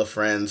a couple of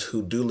friends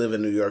who do live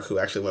in New York who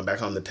actually went back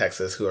home to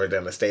Texas, who are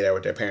going to stay there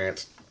with their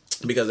parents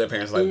because their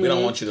parents are like, we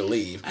don't want you to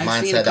leave. I've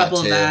Mine seen a said that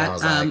couple too, of and that. I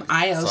was like,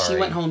 Io, she sorry.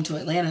 went home to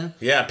Atlanta.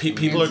 Yeah,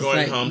 people are it's going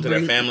like, home to their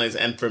bring- families,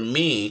 and for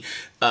me,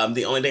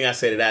 the only thing I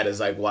say to that is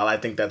like, while I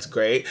think that's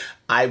great,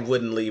 I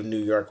wouldn't leave New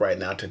York right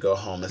now to go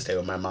home and stay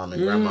with my mom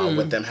and grandma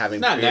with them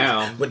having Not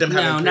now. with them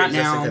No, having not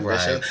pre-existing now.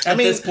 conditions. Right. At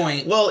this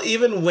point. well,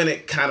 even when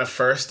it kind of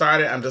first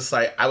started, I'm just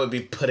like, I would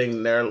be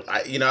putting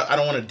I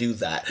don't want to do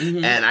that,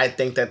 and I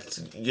think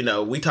that's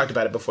we talked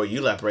about it before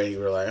you left, Brady. You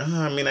were like,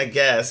 I mean, I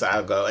guess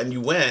I'll go, and you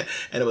went,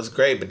 and it was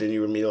great, but then you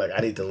were immediately like,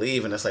 I need to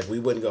leave, and it's like we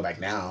wouldn't go back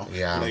now.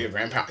 Yeah.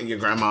 your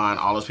grandma, and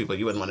all those people,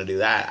 you wouldn't want to do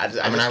that.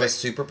 I was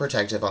super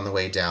protective on the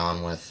way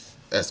down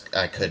as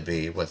I could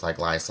be with like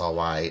Lysol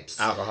wipes,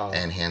 Alcohol.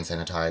 and hand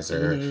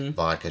sanitizer,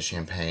 vodka,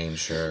 champagne,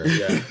 sure.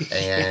 Yeah.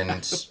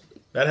 And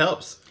that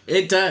helps.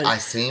 It does. I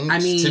seemed I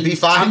mean, to be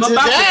fine I'm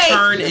about today. to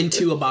turn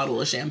into a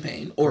bottle of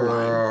champagne or wine.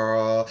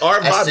 Girl. Or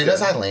as soon vodka.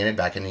 as I landed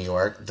back in New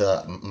York,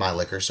 my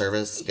liquor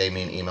service gave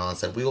me an email and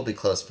said, we will be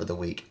closed for the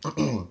week.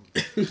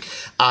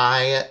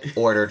 I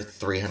ordered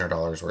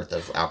 $300 worth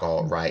of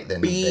alcohol right then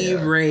and Be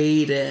there.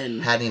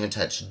 Raiden. Hadn't even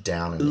touched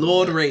down. In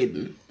Lord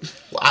Raiden.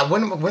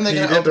 when are they You going to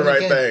did the open right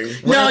again?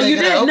 thing. When No, are they you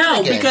gonna didn't. open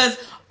No, again? because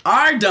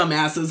our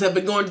dumbasses have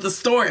been going to the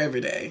store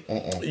every day.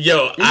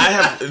 Yo, I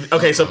have.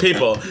 Okay, so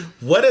people,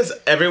 what is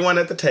everyone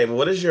at the table?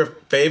 What is your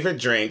favorite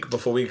drink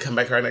before we come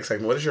back to our next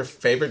segment? What is your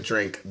favorite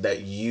drink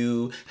that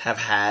you have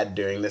had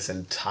during this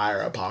entire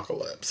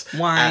apocalypse?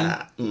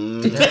 Wine.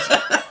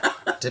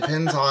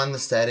 Depends on the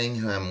setting,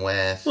 who I'm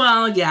with.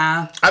 Well,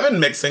 yeah. I've been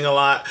mixing a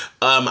lot.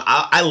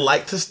 I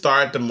like to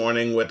start the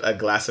morning with a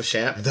glass of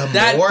champ. The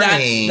That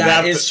morning.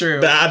 is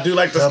true. I do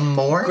like The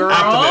morning. Girl,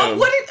 afternoon.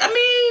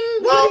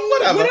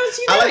 Whatever. What else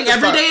are you I like doing? to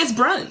Every start- day is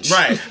brunch.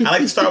 Right. I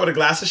like to start with a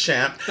glass of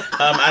champ.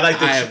 I like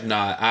to. I have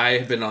not. I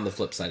have been on the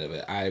flip side of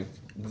it.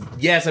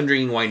 Yes, I'm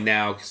drinking wine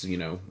now because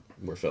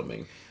we're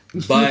filming,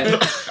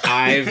 but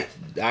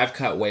I've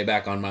cut way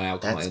back on my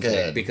alcohol That's intake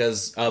good.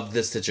 because of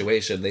this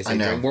situation. They say I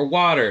know. drink more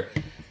water.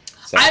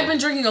 So, I've been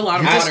drinking a lot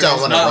of You water. just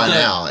don't want to Of run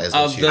the- out, is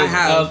what of you the do. I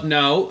have. of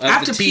no of I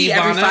have the to pee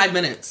every Teavana, 5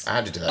 minutes. I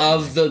had to do that.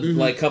 of the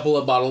like couple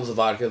of bottles of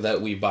vodka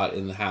that we bought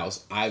in the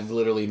house. I've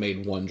literally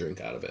made one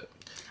drink out of it.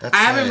 That's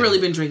I haven't good. really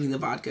been drinking the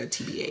vodka,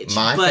 TBH.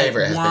 My but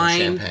favorite has wine,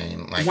 been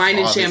champagne. Like, wine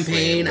and obviously,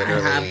 champagne, I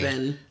have literally,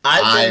 been.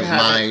 I've been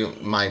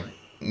having- my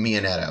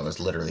Mianetta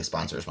was literally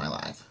sponsors my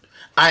life.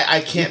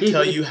 I can't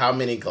tell you how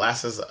many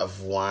glasses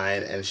of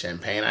wine and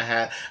champagne I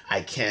had.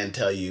 I can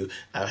tell you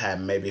I've had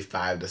maybe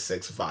 5 to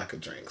 6 vodka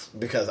drinks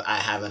because I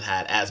haven't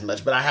had as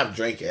much, but I have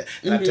drank it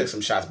and I took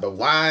some shots. But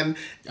wine,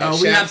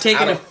 and We have champs,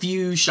 taken I a don't-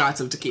 few shots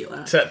of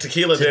tequila.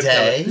 tequila did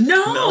Today?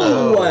 No!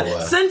 No.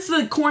 Since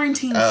the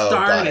quarantine Oh,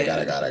 started.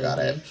 got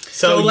it.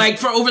 So, you- like,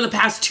 for over the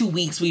past 2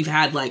 weeks, we've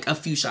had, like, a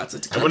few shots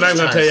of tequila. We're not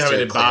even gonna tell you how many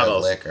Steer clear of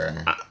bottles.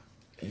 liquor.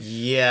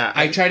 Yeah,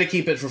 I try to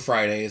keep it for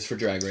Fridays for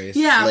Drag Race.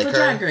 Yeah, Liquor? for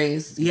Drag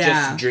Race. Yeah.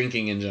 Just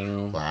drinking in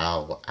general.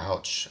 Wow,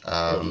 ouch.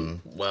 well.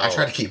 I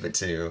try to keep it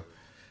too.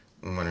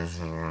 So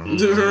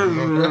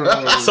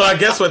I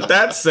guess with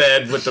that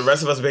said, with the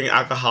rest of us being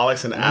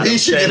alcoholics and Adam We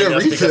should get shaming a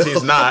us because refill.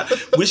 he's not,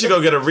 we should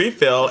go get a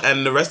refill,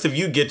 and the rest of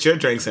you get your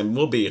drinks, and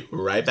we'll be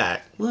right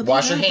back. We'll be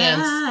Wash your right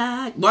hands.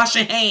 back. Wash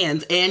your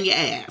hands and your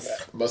ass.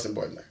 Most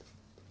importantly.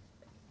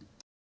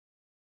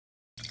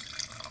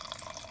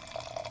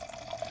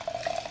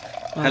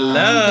 Hello.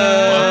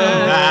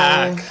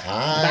 Back.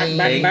 Hi.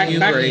 Thank you,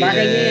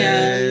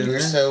 Brayden. You're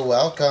so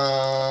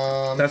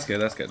welcome. That's good.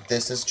 That's good.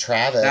 This is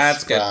Travis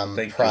That's good. from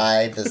Thank you.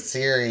 Pride the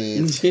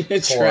series pouring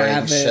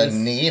Travis.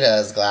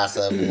 Shanita's glass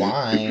of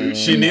wine.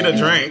 She need a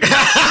drink.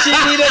 She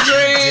need a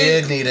drink.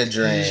 Did need a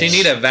drink. She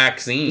need a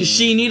vaccine.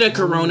 She need a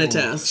corona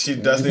test. She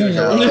does need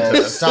a Oh,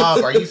 drink.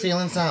 stop. Are you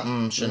feeling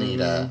something,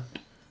 Shanita?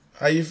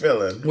 How you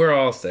feeling? We're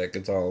all sick.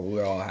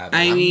 We're all happy.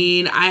 I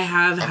mean, I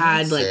have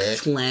had not like sick.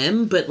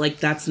 phlegm, but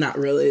like that's not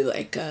really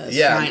like a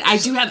Yeah. sign. I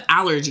do have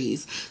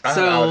allergies. I have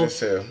So allergies,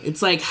 too.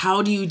 it's like,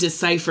 how do you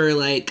decipher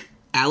like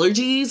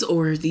allergies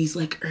or these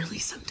like early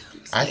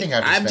symptoms? I think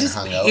I've just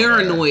been hungover.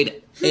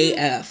 paranoid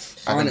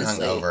AF. I've been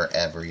Honestly. hungover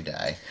every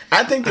day.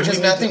 I think that Which is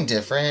we need nothing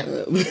different.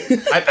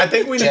 I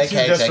think we need to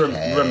JK, just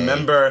JK.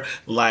 remember,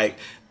 like,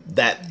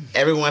 that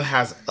everyone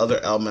has other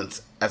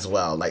ailments as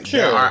well. Like,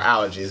 there Sure. are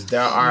allergies. There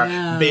are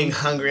Yeah. being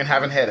hungry and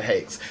having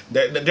headaches.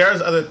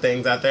 There's other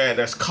things out there.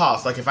 There's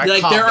coughs. Like, if I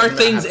Like cough, there are doesn't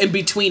that things have- in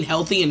between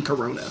healthy and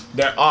corona.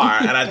 There are,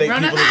 and I think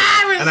people.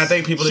 Coronavirus. And I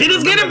think people. need Shit to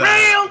is remember getting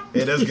that.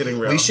 real. It is getting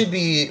real. We should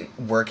be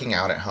working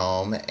out at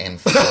home and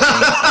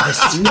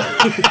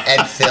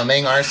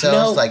filming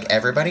ourselves No. like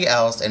everybody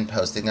else and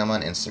posting them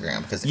on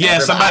Instagram. Because Yeah,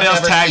 somebody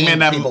else tag me in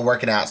that- people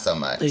working out so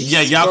much.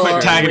 Yeah, y'all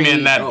quit tagging me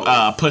in that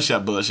Story.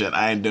 push-up bullshit.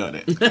 I ain't doing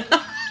it.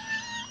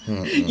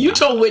 You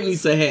told Whitney,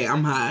 say, "Hey,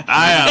 I'm high."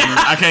 I am.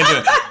 I can't do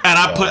it.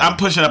 And I'm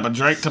pushing up a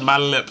drink to my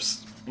lips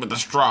with a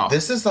straw.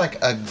 This is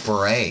like a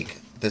break.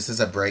 This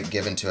is a break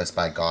given to us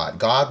by God.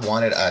 God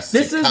wanted us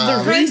This to is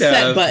come. the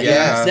reset of, button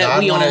Yes, that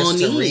God we wanted all us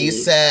to need.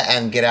 reset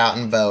and get out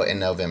and vote in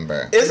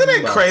November. Isn't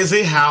it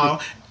crazy how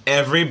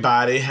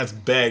everybody has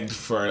begged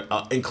for,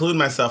 including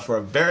myself, for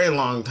a very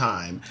long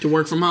time? To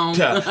work from home.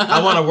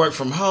 I want to work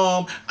from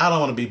home. I don't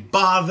want to be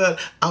bothered.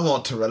 I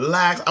want to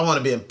relax. I want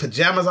to be in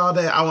pajamas all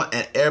day.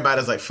 And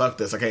everybody's like, "Fuck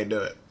this! I can't do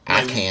it."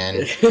 I can.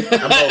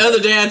 The other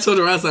day I told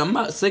her, I said, I'm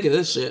not sick of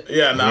this shit.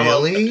 Yeah, no.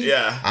 Really?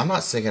 Yeah. I'm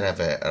not sick of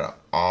it at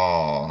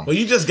all. Well,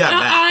 you just got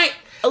back.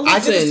 Listen, I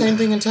did the same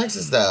thing in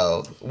Texas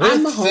though. With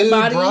I'm a food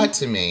homebody. brought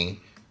to me.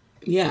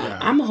 Yeah,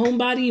 I'm a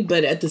homebody,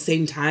 but at the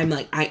same time,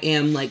 like, I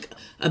am, like,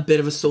 a bit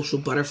of a social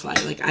butterfly.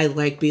 Like, I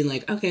like being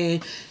like, okay,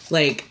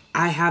 like,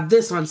 I have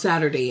this on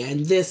Saturday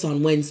and this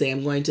on Wednesday.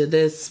 I'm going to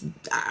this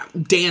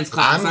dance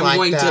class. I'm I'm like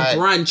going that. to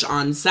brunch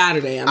on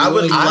Saturday. I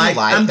would going to- I'm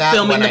like I'm that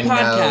filming when the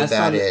I know podcast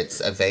that on- it's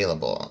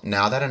available.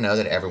 Now that I know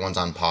that everyone's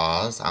on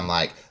pause, I'm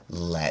like,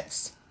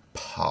 let's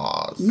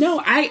pause. No,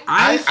 I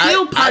I-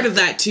 feel I- part I- of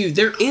that too.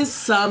 There is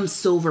some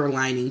silver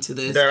lining to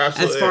this There as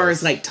absolutely far is.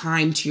 as like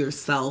time to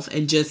yourself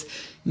and just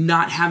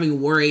not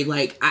having worry.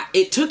 Like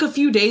it took a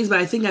few days, but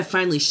I think I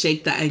finally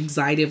shaked that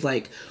anxiety of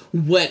like,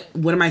 what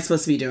am I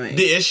supposed to be doing?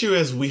 The issue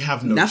is we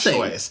have no Nothing.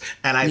 choice,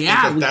 and I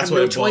Yeah, think we that's have what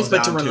no it boils choice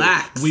but to down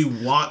relax. We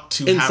want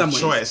to In some have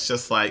ways. choice,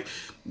 just like,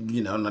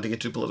 you know, not to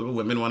get too political.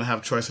 Women want to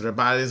have choice of their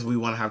bodies. We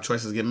want to have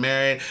choices to get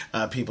married.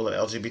 People at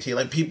LGBT,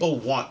 like, people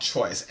want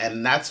choice,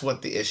 and that's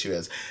what the issue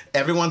is.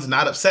 Everyone's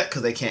not upset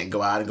because they can't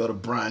go out and go to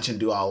brunch and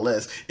do all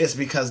this. It's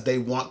because they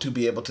want to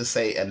be able to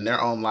say in their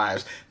own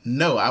lives,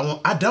 no,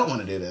 I don't want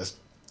to do this.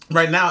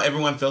 right now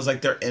everyone feels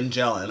like they're in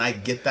jail, and I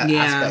get that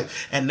aspect.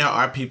 And there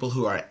are people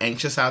who are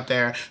anxious out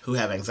there who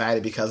have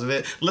anxiety because of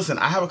it. Listen,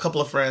 I have a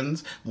couple of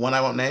friends, one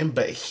I won't name,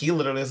 but he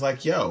literally is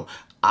like, yo,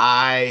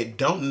 I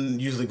don't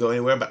usually go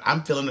anywhere, but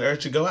I'm feeling the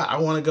urge to go out. I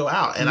want to go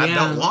out, and I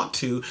don't want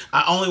to.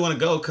 I only want to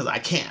go because I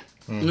can't.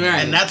 Mm-hmm. Right.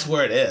 And that's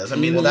where it is. I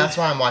mean, well, that's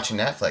why I'm watching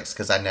Netflix,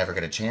 because I never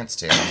get a chance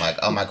to. I'm like,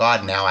 oh my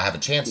God, now I have a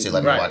chance to.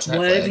 Let me watch Netflix.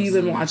 What have you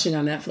been watching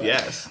on Netflix?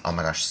 Yes. Oh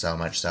my gosh, so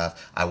much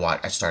stuff.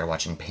 I started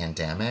watching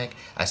Pandemic.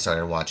 I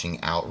started watching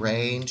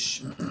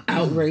Outrage.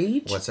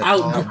 Outrage? What's it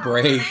called?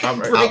 Outbreak.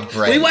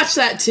 Outrage. We watched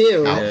that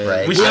too.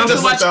 Outrage. We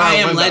also watched I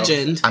Am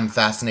Legend. I'm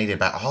fascinated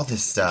by all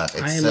this stuff.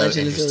 It's I Am so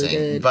Legend is interesting.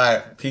 really good.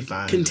 But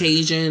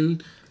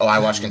Contagion. Oh, I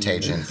watched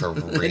Contagion for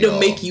real. It'll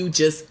make you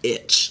just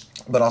itch.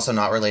 But also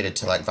not related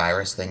to like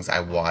virus things. I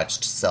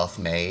watched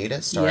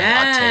Self-Made starring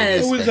Yes. Octavia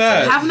Who is Spencer.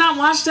 that? I have not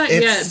watched that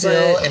It's yet,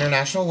 still but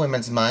International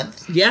Women's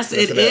Month. yes,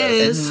 it It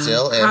is.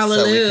 still is,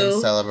 Hallelujah. so we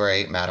can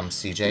celebrate Madam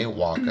C.J.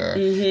 Walker.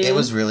 It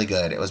was really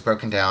good. It was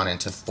broken down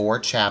into 4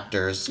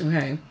 chapters.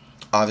 Okay.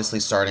 Obviously,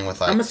 starting with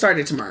like I'm gonna start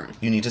it tomorrow.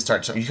 you need to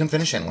start. You can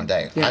finish it in one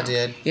day. Yeah. I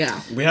did.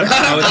 Yeah. We have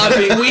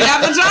We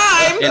have the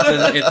time.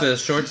 It's a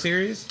short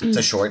series. It's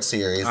a short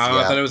series. Oh, I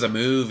yeah. thought it was a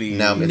movie.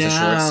 No, it's a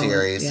short No.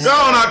 series. Yeah. Go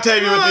on,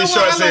 Octavia, with this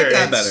short I like series.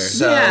 that better.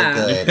 So Yeah.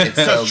 good. It's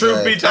so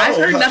Truth be good. told. I've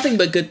heard nothing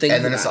but good things.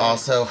 And then it's about it.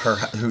 also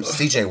who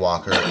CJ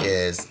Walker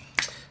is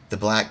the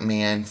black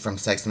man from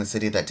Sex and the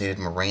City that dated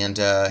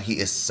Miranda. He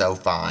is so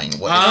fine.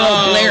 What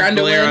Blair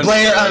Underwood.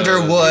 Blair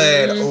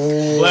Underwood.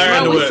 Ooh. Blair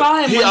Well, we Underwood. saw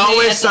him He one day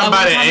always at the-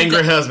 somebody we saw him angry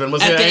at the- husband.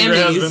 Was he at an the angry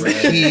Emmys.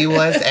 husband? He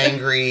was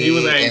angry. He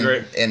was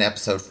angry. in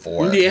episode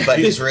 4. Yeah. But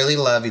he's really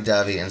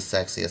lovey-dovey and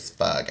sexy as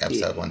fuck.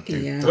 Episode 1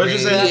 through 3. What'd you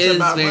say He that's is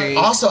about, very.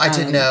 Also, I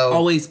didn't know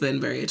Always been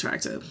very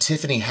attractive.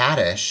 Tiffany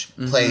Haddish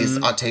plays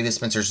Octavia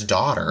Spencer's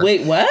daughter.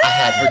 Wait, what? I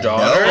had Her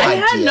daughter? No I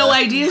idea. had no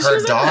idea she Her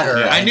was in daughter.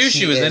 that. I and knew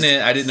she was in is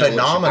it. I didn't know what she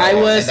phenomenal. I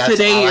and was that's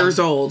today all years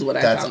old when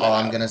I That's found all that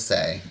I'm out. gonna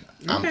say.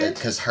 Okay.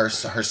 Because her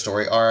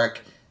story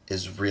arc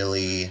is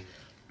really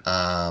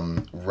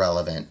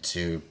relevant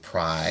to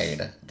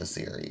Pride, the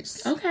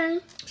series. Okay.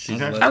 She's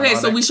Okay,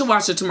 so we should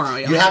watch it tomorrow,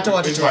 y'all. You have to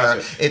watch it We should watch tomorrow.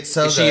 it. It's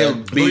so Is she a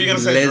good. Who are you big gonna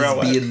say, Darrell?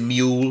 lesbian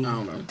mule? I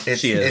don't know.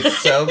 She is. It's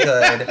so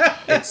good.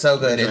 It's so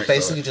good. It Drink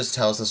basically just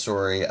tells the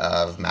story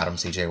of Madam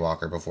C.J.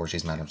 Walker before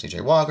she's Madam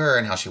C.J. Walker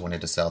and how she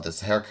wanted to sell this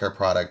hair care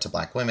product to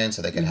black women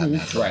so they could have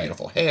natural,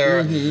 beautiful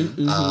hair.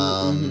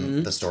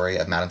 The story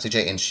of Madam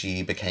C.J. and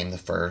she became the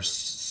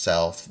first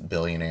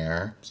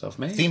self-billionaire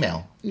Self-made.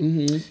 female.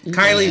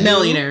 Kylie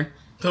Millionaire.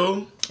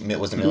 Who? It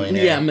was a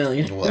millionaire. Yeah,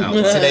 million. Well,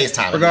 today's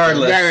time.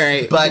 Regardless.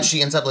 Right. But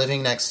she ends up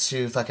living next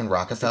to fucking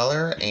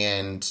Rockefeller,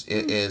 and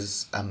it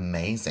is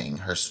amazing,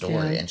 her story.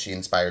 Yeah. And she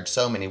inspired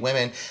so many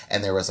women,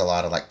 and there was a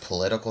lot of like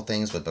political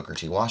things with Booker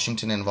T.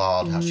 Washington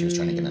involved, how she was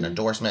trying to get an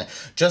endorsement.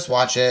 Just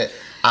watch it.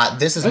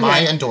 This is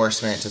my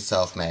endorsement to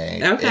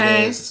Self-Made.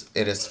 Okay.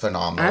 It is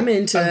phenomenal. I'm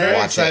into I'm very it.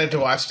 Watch excited to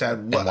watch that.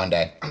 in one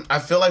day. I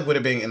feel like with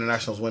it being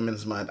International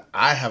Women's Month,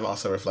 I have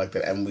also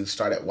reflected, and we've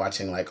started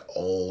watching like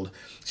old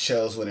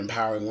shows with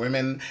empowering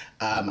women.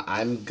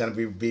 I'm gonna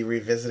be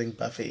revisiting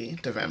Buffy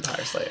the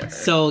Vampire Slayer.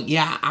 So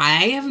yeah,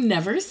 I have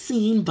never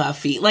seen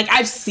Buffy. Like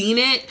I've seen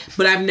it,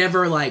 but I've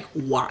never like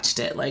watched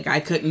it. Like I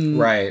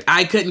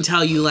couldn't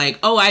tell you like,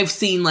 oh, I've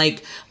seen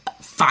like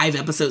 5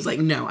 episodes. Like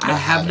no, I have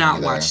haven't not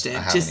either. watched it. I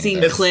haven't Just seen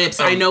either. clips.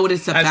 I know what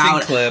it's I've about.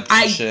 seen clips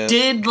and I shit.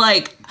 did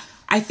like.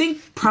 I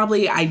think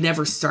probably I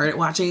never started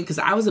watching it because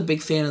I was a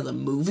big fan of the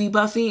movie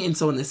Buffy, and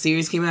so when the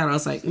series came out, I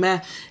was like,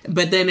 meh.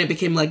 But then it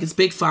became like this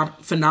big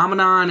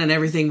phenomenon and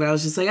everything. But I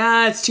was just like,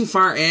 it's too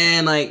far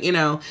in, like you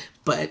know.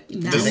 But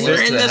now think it was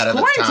we're in too this ahead of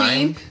its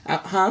quarantine,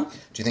 Do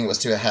you think it was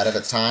too ahead of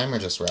its time or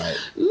just right?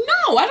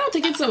 No, I don't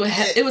think it's so.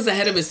 It was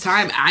ahead of its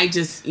time. I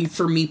just,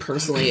 for me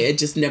personally, it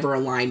just never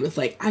aligned with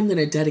like I'm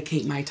gonna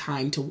dedicate my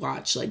time to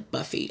watch like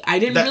Buffy. I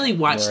didn't really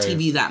watch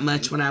TV that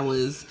much when I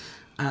was.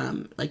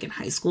 Like in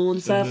high school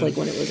and stuff, like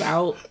when it was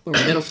out, or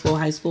middle school,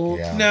 high school.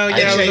 Yeah. No, I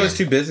yeah, I changed- was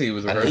too busy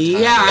with her.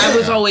 Yeah, I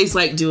was always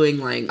like doing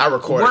like I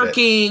recorded it.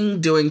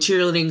 working, doing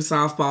cheerleading,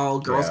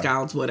 softball, Girl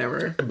Scouts,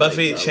 whatever.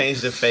 Buffy Like, so.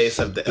 changed the face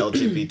of the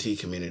LGBT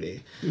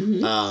community.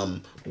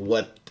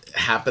 What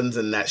happens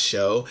in that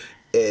show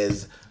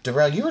is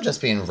Darrell, you were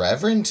just being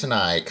reverend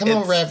tonight. Come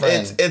on,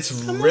 reverend. It's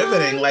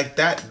riveting. Like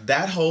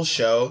that whole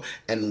show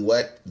and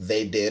what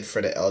they did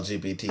for the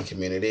LGBT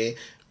community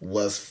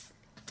was,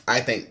 I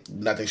think,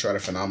 nothing short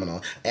of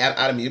phenomenal.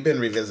 Adam, you've been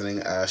revisiting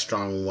a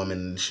Strong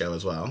Woman show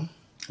as well.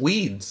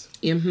 Weeds.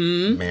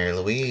 Mary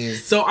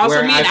Louise. So also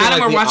Where me I and feel Adam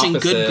like are the watching Good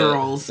opposite-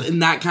 Girls,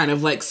 and that kind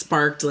of like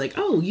sparked like,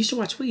 oh, you should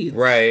watch Weeds.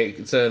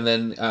 Right. So and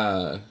then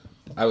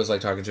I was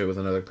like talking to it with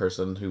another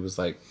person who was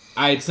like,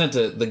 I had sent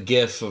the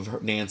gif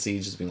of Nancy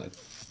just being like,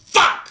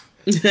 fuck!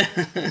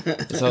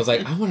 So I was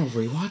like, I want to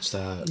rewatch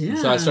that. Yeah.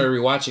 So I started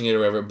rewatching it or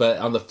whatever. But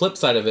on the flip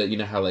side of it, you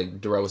know how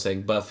like Darrell was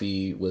saying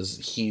Buffy was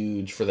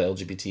huge for the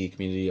LGBT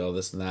community, all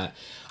this and that.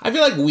 I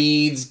feel like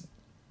Weeds,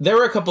 there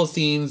were a couple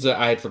scenes that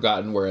I had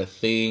forgotten were a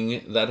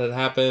thing that had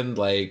happened.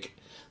 Like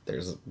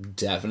there's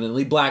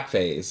definitely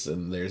blackface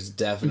and there's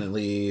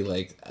definitely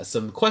like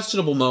some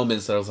questionable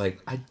moments that I was like,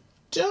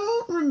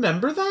 don't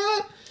remember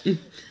that.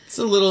 It's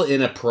a little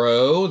in a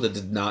pro that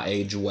did not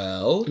age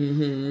well.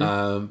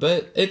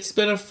 But it's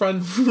been a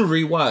fun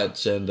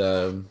rewatch,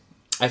 and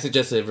I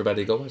suggest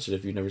everybody go watch it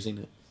if you've never seen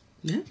it.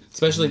 Yeah.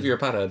 Especially if you're a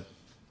pothead.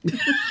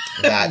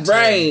 That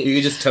Right. You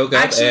can just toke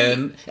up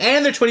and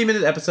they're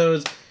 20-minute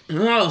episodes.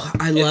 Oh,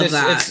 I love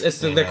that.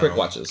 They're quick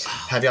watches.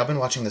 Have y'all been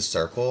watching The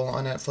Circle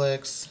on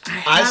Netflix?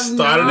 I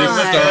started it with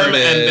her, and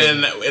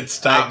then it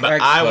stopped. But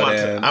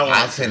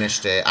I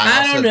finished it.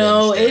 I don't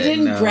know. It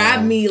didn't. didn't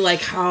grab me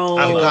like how.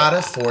 You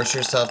gotta force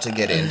yourself to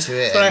get into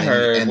it, I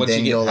heard. and Once then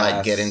you get you'll past-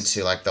 like get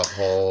into like the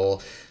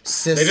whole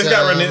system. They just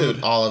got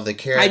renewed. All of the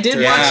characters. I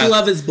did watch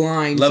Love Is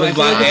Blind. Love Is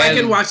Blind, If I and-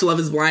 could watch Love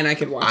Is Blind, I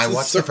could watch. I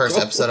watched the first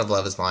Circle. episode of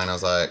Love Is Blind. I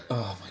was like,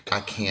 Oh my god. I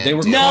can't. They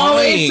were do it. No,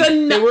 crying. it's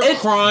They were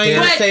crying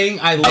and but- saying,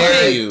 I love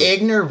They're you.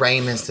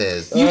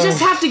 ignoramuses. You just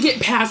have to get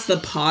past the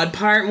pod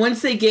part.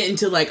 Once they get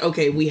into like,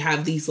 okay, we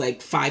have these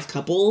like 5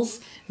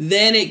 couples,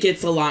 then it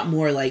gets a lot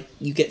more like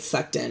you get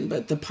sucked in.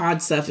 But the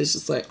pod stuff is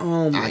just like,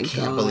 oh my god. I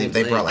can't believe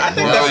they brought like. I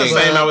think that's the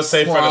same I would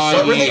say for the Crying.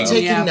 What were they show.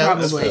 taking Yeah,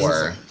 notes probably.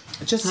 for?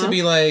 Just to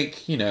be like,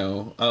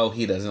 oh,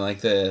 he doesn't like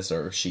this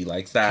or she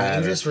likes that.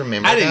 Can you or- just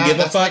remember I didn't that? give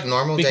a That's fuck like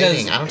normal because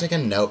dating. I don't take a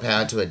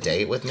notepad to a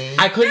date with me.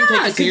 I couldn't take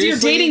Yeah, it because you're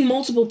seriously. dating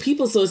multiple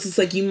people, so it's just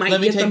like you might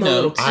Let me get take them a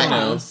little notes. I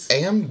pause.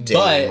 am dating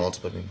But-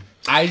 multiple people.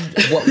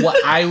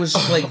 what I was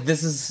just like,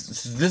 this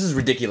is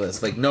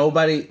ridiculous. Like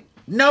nobody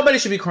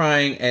should be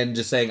crying and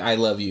just saying I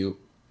love you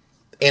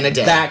In a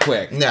day. that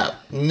quick. No.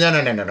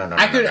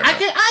 I could,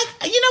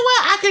 you know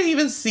what? I could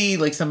even see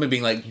like someone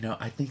being like,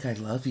 I think I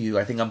love you.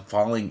 I think I'm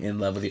falling in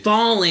love with you.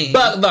 Falling.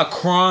 But the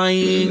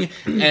crying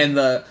and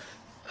the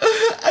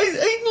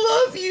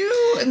I love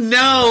you.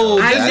 No,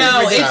 I this is know.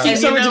 It ridiculous.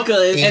 seems so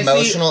ridiculous. And see,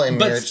 Emotional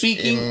but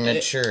speaking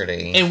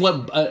immaturity. And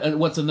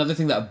what's another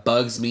thing that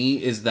bugs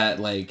me is that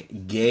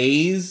like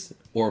gays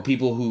or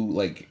people who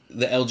like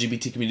the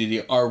LGBT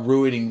community are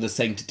ruining the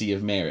sanctity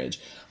of marriage.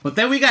 But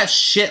then we got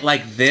shit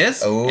like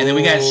this, and then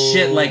we got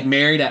shit like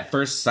Married at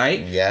First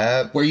Sight.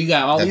 Yep. Where you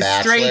got all The these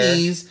Bachelor.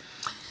 straighties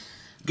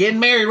getting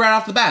married right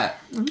off the bat.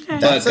 Okay. But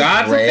That's a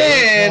God great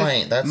forbid,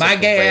 point. That's my a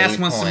gay great ass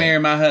wants to point. marry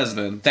my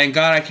husband. Thank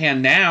God I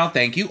can now.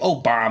 Thank you,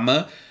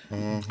 Obama.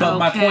 But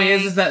my point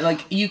is that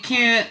like you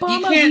can't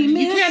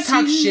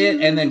talk shit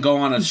and then go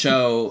on a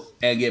show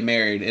and get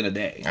married in a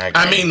day.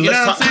 I mean, You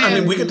know what I'm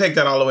saying? we can take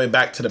that all the way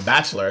back to The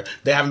Bachelor.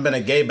 They haven't been a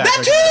gay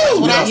Bachelor. That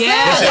too!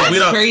 They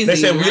said, crazy. They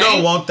said we right?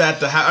 don't want that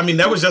to happen. I mean,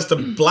 there was just a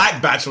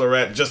black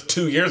Bachelorette just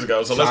 2 years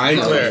ago. So let's be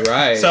Finally, clear.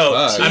 right, So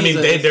fuck. I mean,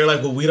 Jesus. they're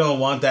like, well, we don't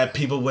want that.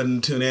 People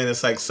wouldn't tune in.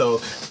 It's like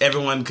so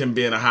everyone can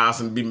be in a house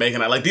and be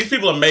making out. Like these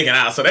people are making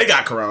out, so they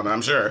got corona,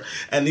 I'm sure.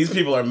 And these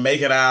people are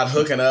making out,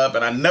 hooking up,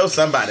 and I know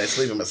somebody's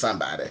sleeping with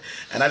somebody.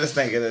 And I just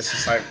think it's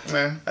just like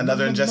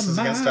another injustice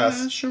against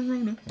us.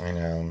 I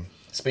know.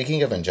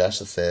 Speaking of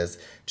injustices,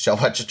 did y'all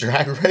watch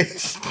Drag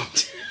Race?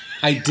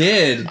 I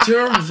did.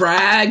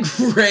 Drag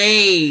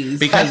race.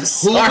 Because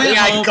who Sorry, went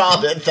I home?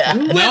 called it that.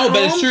 No,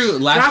 but it's true.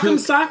 Rock'em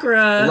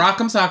Sakura.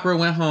 Rock'em Sakura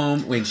went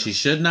home when she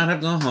should not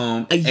have gone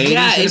home. Aiden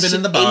Yeah, should have been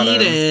in the bottom.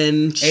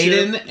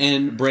 Aiden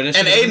and Britta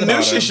should And have been in Aiden the knew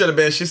bottom. she should have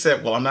been. She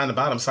said, well, I'm not in the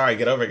bottom. Sorry,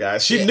 get over it,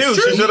 guys. She knew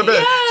she should have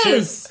been.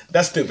 Yes.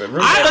 That's stupid.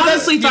 Really. I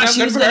honestly thought she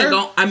good was for gonna her.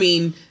 go. I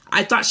mean,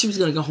 I thought she was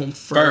gonna go home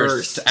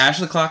first.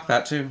 Ashley clocked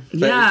that too. But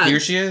Yeah. here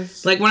she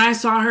is. Like when I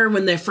saw her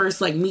when they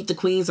first like meet the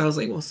queens, I was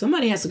like, well,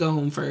 somebody has to go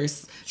home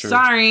first. True.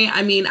 Sorry.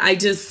 I mean, I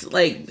just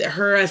like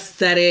her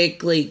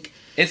aesthetic. Like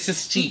It's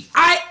just cheap.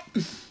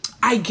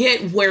 I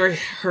get where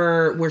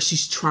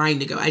she's trying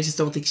to go. I just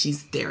don't think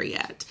she's there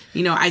yet.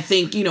 I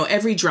think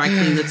every drag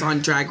queen that's on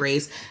Drag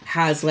Race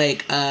has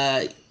like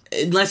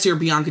unless you're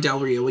Bianca Del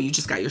Rio, where you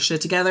just got your shit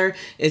together,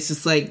 it's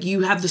just like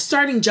you have the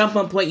starting jump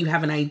on point, you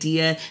have an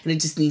idea, and it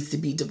just needs to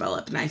be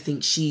developed. And I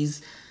think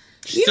she's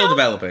Still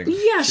developing.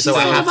 Yeah, she's So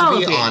I still have to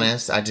developing. be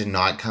honest, I did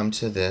not come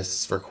to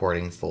this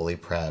recording fully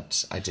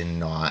prepped. I did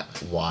not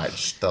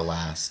watch the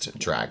last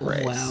Drag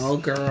Race. Well,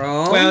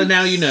 girl. Well,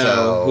 now you know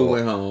So, who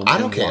went home. I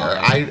don't and care.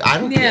 why. I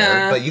don't Yeah.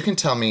 care. But you can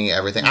tell me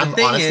everything. I'm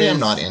thing honestly, I'm is-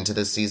 not into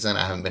this season.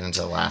 I haven't been into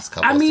the last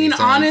couple. I mean,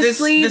 seasons.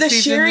 honestly, This the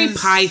season Sherry is-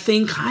 Pie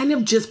thing kind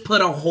of just put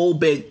a whole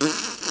big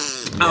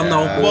on the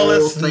whole well,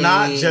 it's thing.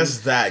 not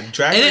just that.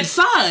 Drag And it Race.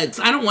 sucks.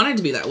 I don't want it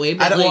to be that way.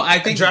 But Well, I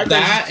think Drag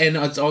that, and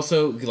it's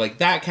also like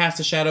that casts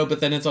a shadow,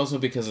 but then it's also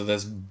because of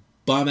this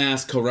bum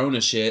ass Corona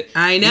shit.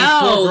 I These know.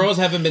 poor girls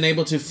haven't been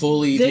able to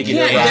fully They take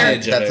can't.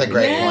 advantage of That's a it.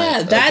 great yeah,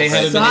 point. that They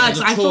haven't been able sucks.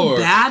 to I feel tour.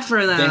 bad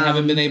for them. They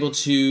haven't been able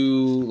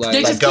to like.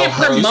 They just go can't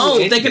host-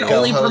 promote. They can go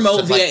only host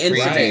promote of, like, via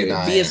Instagram, preview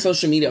night. via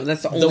social media.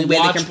 That's the only way they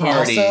watch can promote.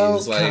 party.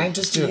 Also, like- can I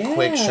just do a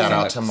quick Yeah. shout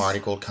out to Marty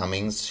Gold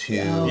Cummings, who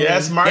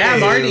Yes, Marty. Yeah,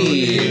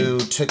 Marty. who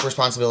took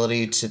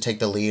responsibility to take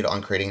the lead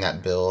on creating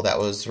that bill that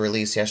was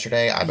released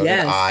yesterday. I voted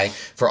Yes. aye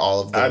for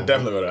all of the. I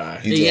definitely would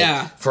have. You did.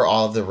 Yeah. For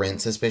all of the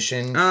rent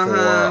suspicion for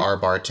our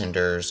bartenders,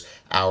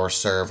 our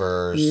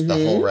servers, the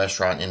whole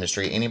restaurant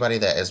industry, anybody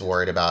that is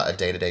worried about a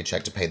day-to-day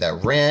check to pay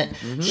that rent.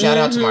 Shout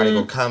out to Marty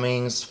Gold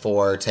Cummings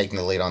for taking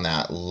the lead on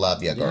that.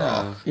 Love ya,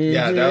 girl.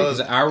 Yeah, that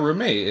was. Our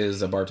roommate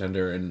is a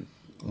bartender, and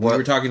we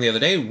were talking the other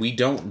day. We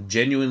don't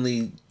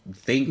genuinely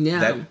think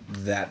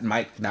that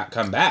might not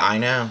come back. I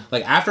know.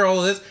 Like, after all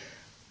of this,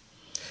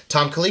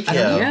 Tom Colicchio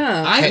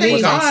I think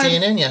was on God.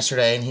 CNN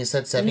yesterday, and he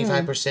said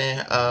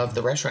 75% of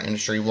the restaurant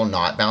industry will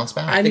not bounce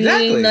back. I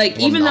mean, like,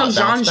 Will even though not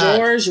bounce back.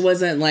 Jean-Georges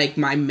wasn't, like,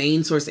 my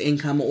main source of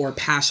income or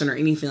passion or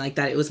anything like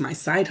that, it was my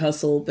side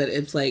hustle, but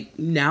it's, like,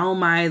 now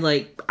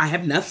I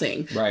have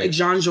nothing. Right. Like,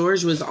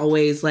 Jean-Georges was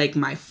always, like,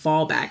 my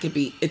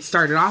fallback. It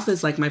started off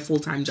as, like, my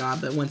full-time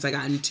job, but once I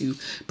got into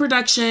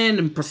production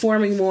and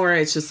performing more,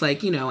 it's just,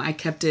 like, I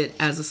kept it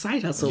as a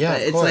side hustle. Yeah,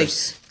 but of it's,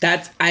 course.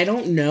 like, I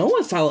don't know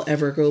if I'll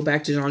ever go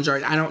back to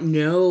Jean-Georges. I don't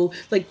know.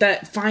 Like,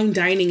 that fine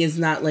dining is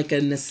not, like, a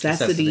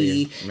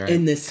necessity right.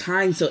 in this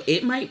time. So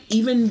it might,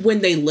 even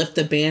when they lift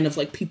the ban of,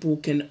 like, people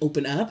can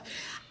open up,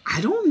 I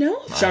don't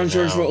know if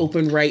Jean-Georges will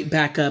open right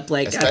back up,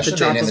 like, Especially at the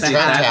drop in of the a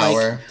Trump hat.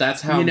 Tower. Like,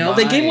 that's how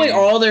they gave away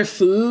all their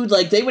food.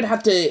 Like, they would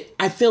have to,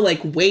 I feel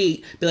like,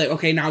 be like,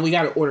 okay, now we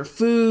got to order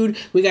food.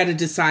 We got to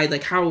decide,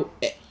 like, how,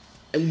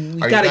 we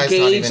got to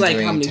gauge, like,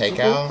 how many takeout?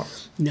 people.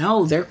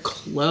 No, they're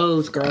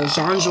closed, girl.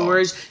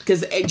 Jean-Georges,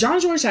 because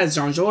Jean-Georges has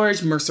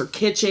Jean-Georges, Mercer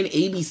Kitchen,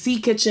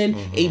 ABC Kitchen,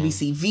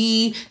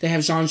 ABCV. They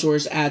have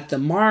Jean-Georges at the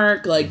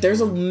Mark. Like, there's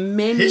a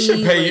many. He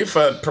should pay you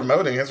for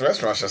promoting his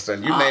restaurant,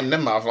 Justin. You named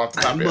them off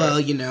the top of your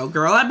Well, head.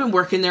 girl, I've been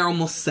working there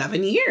almost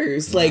 7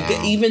 years. Like,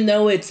 even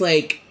though it's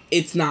like,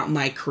 it's not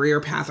my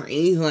career path or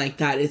anything like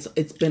that. It's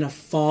been a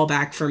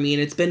fallback for me,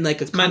 and it's been like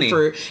a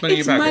comfort.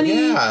 It's money.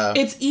 Yeah.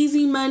 It's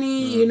easy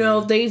money.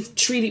 They've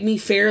treated me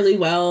fairly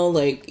well.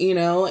 Like,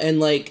 and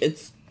like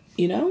it's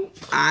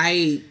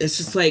it's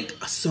just like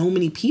so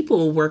many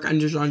people work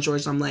under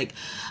Jean-Georges. I'm like,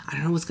 I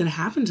don't know what's gonna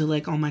happen to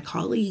like all my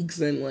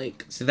colleagues and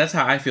like. See, that's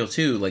how I feel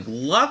too. Like,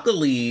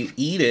 luckily,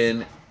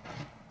 Eden,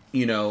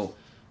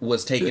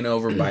 was taken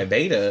over by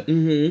Beta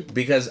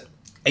because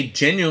I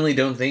genuinely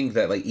don't think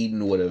that like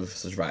Eden would have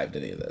survived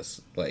any of this.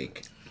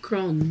 Like,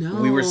 Girl,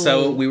 no. we were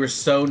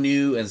so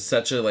new and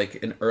such a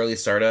like an early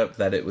startup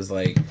that it was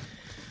like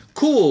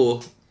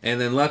cool.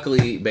 And then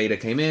luckily Beta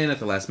came in at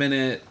the last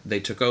minute. They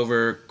took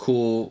over.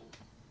 Cool.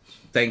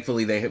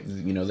 Thankfully they have,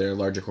 they're a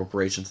larger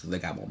corporation, so they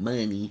got more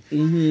money.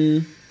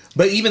 Mm-hmm.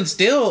 But even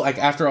still, like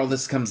after all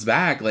this comes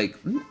back, like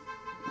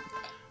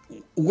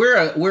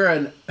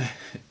we're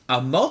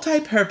a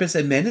multi-purpose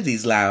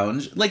amenities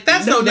lounge. Like,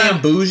 that's no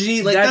damn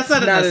bougie. Like, that's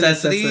not a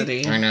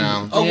necessity. I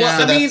know. Oh, Yeah.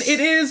 well, I mean, it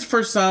is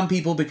for some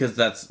people because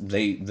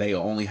they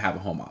only have a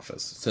home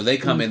office. So they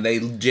come in, they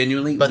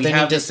genuinely... But we they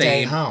have need to the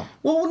stay same, home.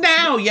 Well,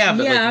 now, yeah,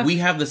 but Yeah. like we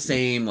have the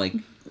same, like...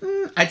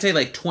 I'd say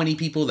like 20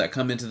 people that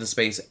come into the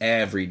space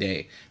every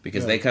day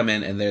because they come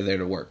in and they're there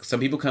to work. Some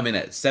people come in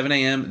at 7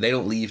 a.m. They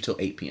don't leave till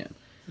 8 p.m.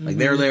 Like,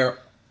 they're there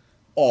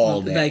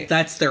all day. Like,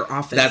 that's their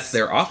office. That's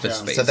their office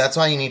space. So that's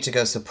why you need to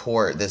go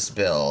support this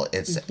bill.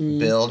 It's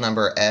bill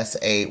number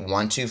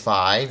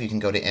S8125. You can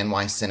go to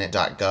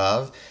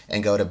nysenate.gov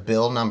and go to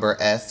bill number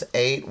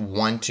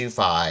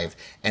S8125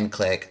 and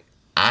click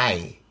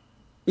I.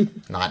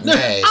 Not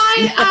nay.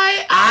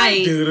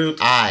 I. Doo-doo.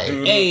 I.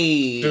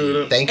 Hey.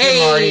 Doo-doo. Thank you,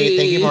 Marty.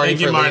 Thank you, Marty, Thank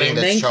you, for Marty. leading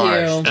this Thank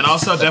charge. you. And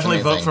also That's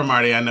definitely vote amazing. for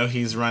Marty. I know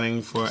he's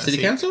running for City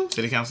Council?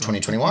 City Council.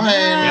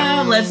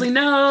 2021. Leslie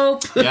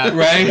Nope. Yeah.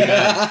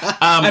 right?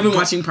 I've been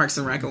watching Parks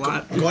and Rec a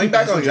lot. Going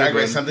back on Drag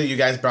Race, something you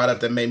guys brought up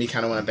that made me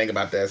kind of want to think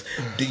about this.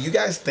 Do you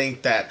guys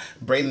think that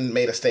Brayden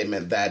made a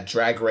statement that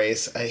Drag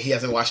Race, he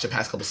hasn't watched the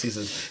past couple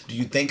seasons. Do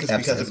you think it's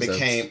because it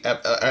became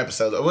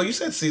episodes? Well, you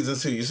said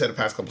seasons too. You said the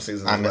past couple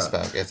seasons. I as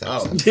well. misspoke. It's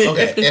Oh, episodes.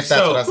 okay. If that's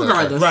what I said.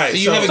 regardless. Right. So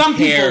you so haven't Some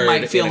people cared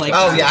might feel in a like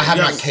Oh, that. yeah, I have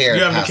You not haven't- cared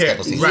you haven't past cared.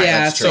 couple seasons. Right. Yeah,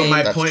 That's So true.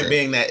 my That's point true.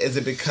 being that is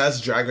it because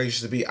Drag Race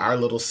used to be our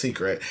little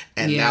secret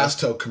and Yeah. now it's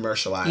so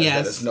commercialized Yes.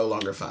 that it's no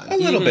longer fun. A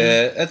little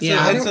bit. It's,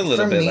 Yeah. it's a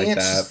little For bit me, like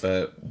it's that, just-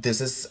 but...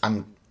 This is,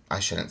 I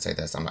shouldn't say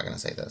this. I'm not going to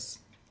say this.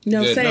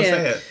 No, Good. say No, it.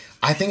 say it.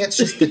 I think it's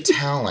just the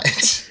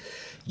talent.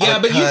 Yeah,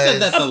 but you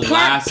said that the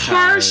last time.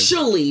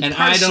 Partially. And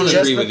I don't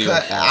partially. agree with you on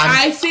because that.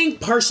 I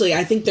think partially.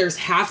 I think there's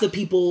half the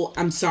people.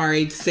 I'm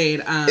sorry to say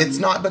it. It's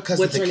not because of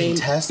what's the her name?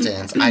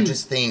 contestants. I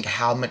just think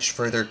how much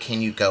further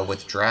can you go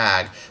with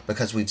drag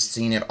because we've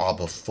seen it all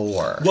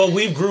before. Well,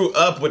 we grew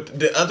up with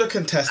the other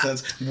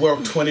contestants were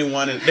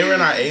 21 and they were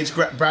in our age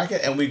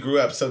bracket and we grew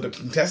up. So the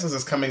contestants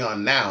that's coming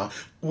on now,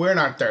 we're in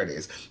our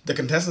 30s. The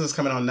contestants that's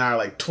coming on now are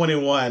like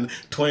 21,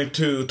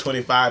 22,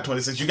 25,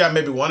 26. You got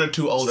maybe one or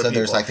two older So people.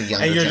 there's like the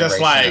younger and you're just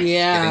generation like,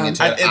 Yeah. getting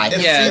into it. I I can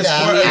it's, see it's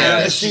that. for, I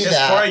can it's, see it's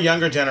that. for a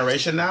younger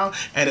generation now,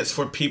 and it's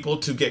for people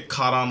to get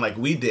caught on like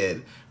we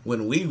did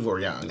when we were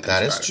young. and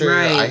That is started. true.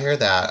 Right. I hear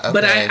that. Okay.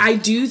 But I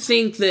do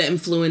think the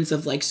influence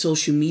of like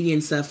social media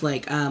and stuff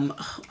like I'm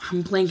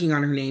blanking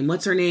on her name.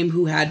 What's her name?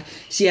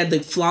 She had the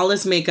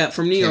flawless makeup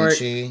from New York.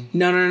 Kimchi?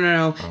 No.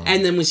 Oh.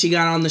 And then when she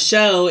got on the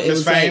show, it Miss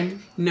was Fame? like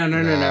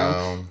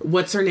no.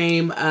 What's her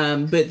name?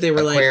 But they were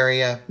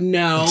Aquaria. like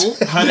no.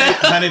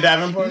 Honey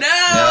Davenport? No.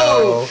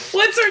 No.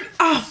 What's her?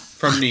 Oh,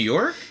 From New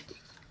York?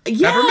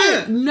 Yeah,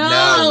 Peppermint?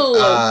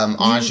 no.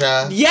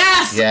 Aja.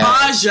 Yes,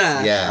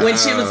 Aja. Yeah. When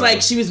she was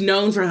like, she was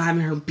known for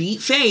having her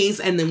beat face,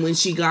 and then when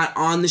she got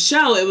on the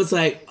show, it was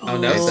like, oh,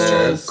 no,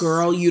 sis.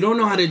 girl, you don't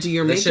know how to do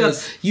your This makeup.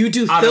 shit is You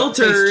do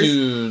filters.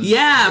 Facetune.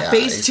 Yeah,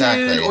 Facetune,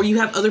 exactly. or you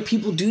have other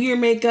people do your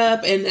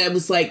makeup, and it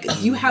was like,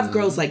 you have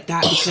girls like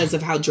that because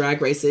of how Drag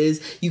Race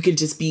is. You can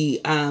just be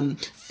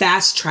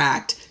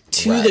fast-tracked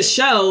to the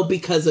show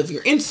because of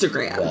your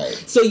Instagram.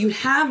 Right. So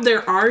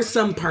there are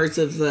some parts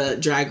of the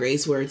Drag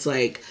Race where it's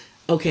like,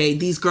 okay,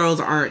 these girls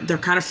they're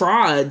kind of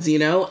frauds, you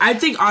know? I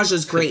think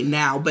Aja's great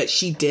now, but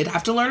she did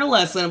have to learn a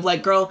lesson of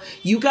like, girl,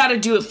 you got to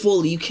do it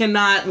fully. You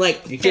cannot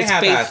You can't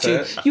half-ass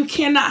it. You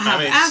cannot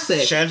half-ass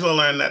it. Shangela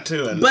learned that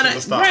too, and But she's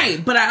a star.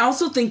 right, but I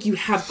also think you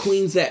have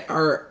queens that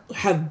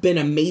have been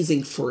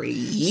amazing for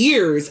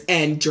years,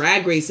 and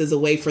Drag Race is a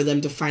way for them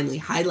to finally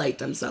highlight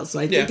themselves. So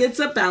I think it's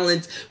a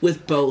balance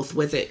with both,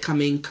 with it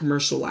coming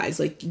commercialized.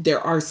 Like there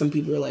are some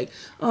people who are like,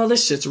 oh,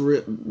 this shit's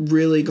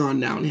really gone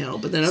downhill,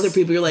 but then other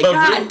people are like,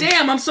 God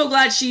damn, I'm so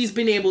glad she's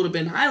been able to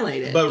been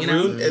highlighted. But you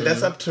know? Rue,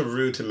 that's up to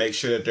Rue to make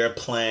sure that they're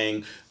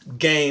playing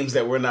games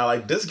that we're not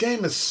like, this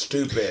game is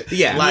stupid.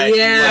 Yeah.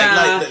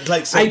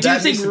 Like so I do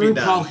that think needs to be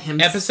done. RuPaul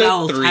himself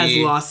Episode 3 has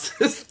lost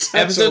his touch.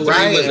 Episode 3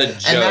 Right. was a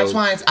joke. And that's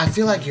why I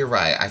feel like you're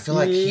right. I feel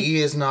like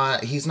he's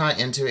not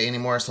into it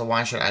anymore, so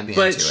why should I be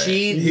But into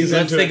it? He's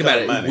let's into think it about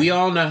for it. the money. We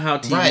all know how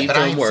TV Right, but I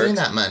film ain't works. seen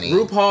that money.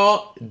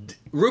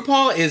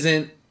 RuPaul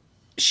isn't.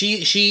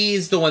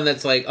 She's the one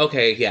that's like,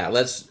 okay,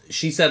 yeah,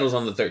 she settles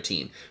on the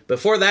 13.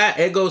 Before that,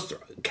 it goes through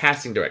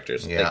casting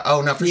directors. Yeah. Like,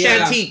 Oh, no, for sure.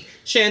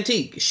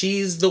 Shantique.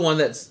 She's the one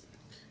that's,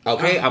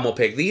 okay, I'm going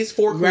to pick these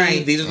 4 queens.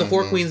 Right. These are the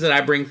 4 queens that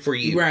I bring for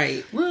you.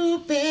 Right.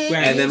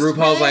 And then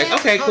RuPaul's like,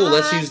 okay, cool,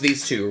 let's use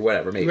these 2 or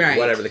whatever, maybe. Right.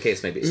 Whatever the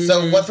case may be.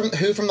 So,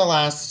 who from the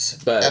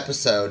last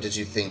episode did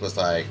you think was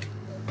like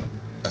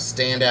a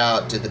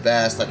standout, did the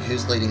best? Like,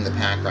 who's leading the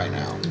pack right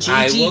now?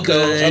 I will go.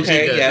 Good.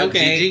 Okay, Gigi yeah, Good.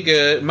 Okay. Gigi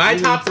Good. My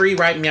top 3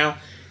 right now: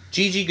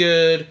 Gigi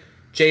Good,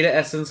 Jada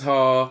Essence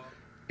Hall,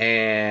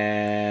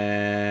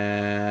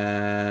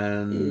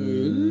 and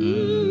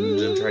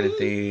I'm trying to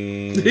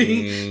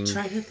think.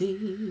 Try to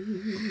think.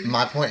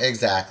 My point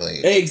exactly.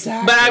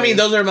 Exactly. But I mean,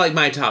 those are like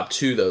my top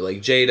 2 though. Like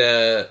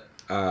Jada.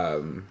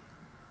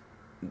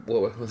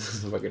 What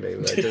was the fucking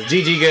name?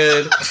 Gigi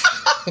Good.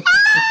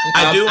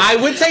 I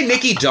would say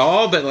Nikki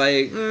Doll, but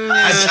like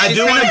I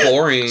do kind wanna- of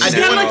boring. She's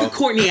do kind of wanna- like a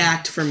Courtney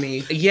Act for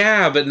me.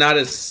 Yeah, but not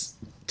as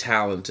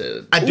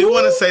talented. I do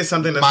want to say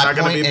something that's My not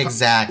going to point be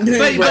exactly.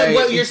 But Right.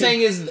 what you're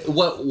saying is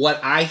what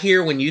I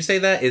hear when you say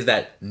that is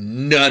that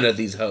none of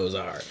these hoes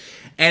are,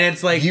 and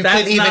it's like You that's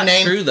couldn't even not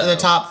name true though. the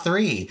top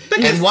 3.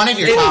 Because And one of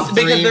your it top is-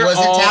 because 3 they're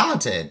wasn't all-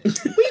 talented.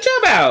 What you talking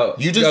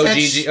about? You just Go said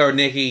Gigi or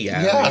Nikki,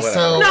 yeah. Yeah, whatever.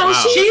 so- No,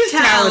 Wow. she's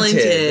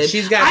talented.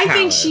 She's got I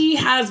think talent. she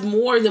has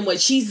more than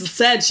what she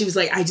said. She was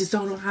like, I just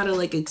don't know how to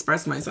like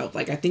express myself.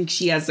 Like, I think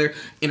she has her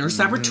inner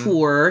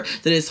saboteur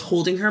that is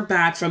holding her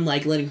back from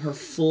like letting her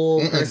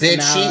full personality.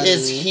 Bitch, she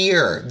is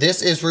here.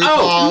 This is RuPaul.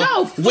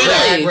 Oh, no,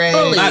 Drag fully, Race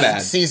fully. My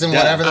bad. season, Yeah.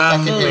 whatever the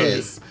fuck it fully.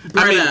 is.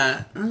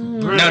 Britta.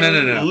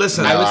 No.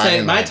 Listen, I would I say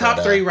didn't my like top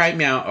that. 3 right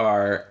now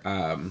are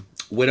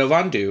Widow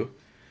Von Du.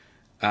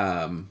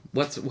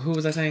 Who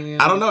was I saying?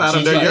 Again? I don't know,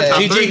 Adam. Gigi They're your top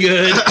Gigi 3.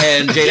 Good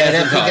and Jada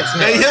Essence Pinkett Hall.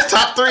 Smith. Hey, his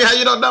top 3. How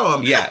you don't know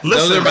him? Yeah,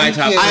 Listen, those are my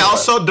top 3. I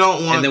also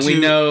don't want And then to. we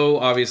know,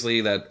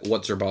 obviously, that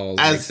What's Her Balls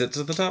As- sits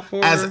at the top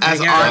 4. as I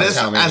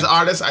guess.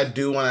 artists, I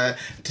do want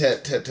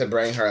to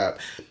bring her up.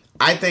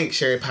 I think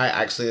Sherry Pie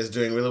actually is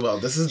doing really well.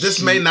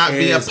 This may not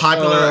be a is-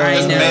 popular. I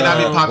This may not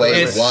be know. popular.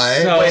 Wait, It's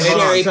what? so, Wait,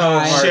 hold on. it's so Sherry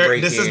Pie.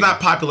 heartbreaking. This is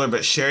not popular,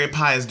 but Sherry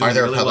Pie is doing Are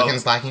the really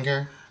Republicans well. liking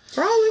her?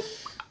 Probably.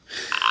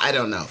 I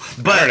don't know,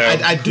 but I don't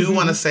know. I do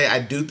want to say I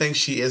do think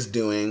she is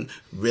doing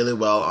really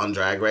well on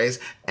Drag Race,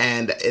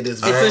 and it is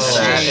very It's a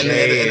sad, shame.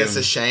 and it's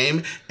a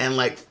shame. And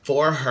like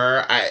for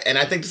her,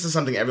 I think this is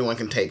something everyone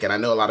can take, and I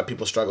know a lot of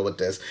people struggle with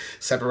this,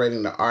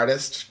 separating the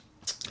artist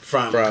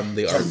from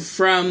the art.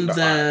 From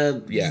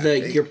Yeah.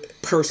 your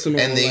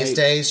personal. And these like,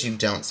 days, you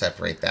don't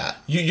separate that.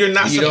 You're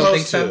not You don't supposed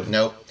think so? to.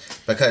 Nope.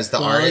 Because the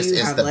Well, artist you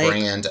is have, the like-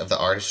 brand of the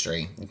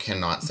artistry. You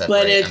cannot separate.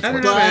 But it's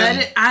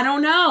unfortunately. I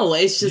don't know.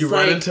 It's just You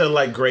like run into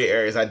like gray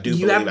areas. I do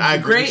you believe. I have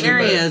agree gray with you, but-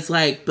 areas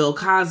like Bill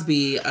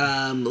Cosby,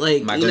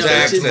 like Michael it's just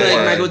Jackson.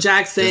 like Michael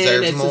Jackson.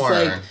 Deserves It's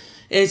more.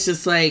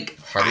 just like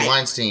Harvey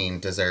Weinstein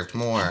deserved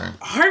more.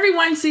 Harvey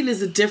Weinstein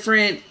is a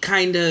different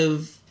kind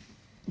of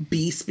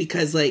beast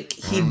because like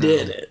he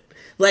did it.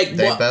 Like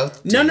They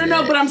both no, did it.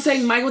 but I'm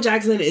saying Michael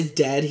Jackson is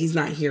dead. He's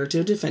not here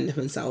to defend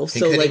himself. He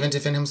so couldn't like even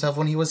defend himself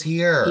when he was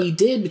here. he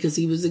did because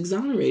he was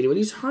exonerated. What are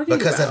you talking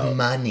Because about? of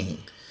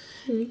money.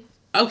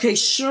 Okay,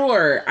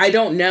 sure. I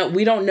don't know.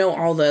 We don't know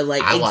all the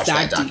like I watched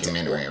that exact details.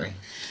 documentary.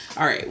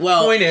 All right.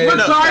 Well, Point is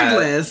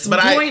regardless, but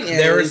point is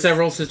There are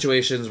several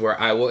situations where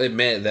I will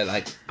admit that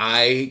like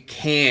I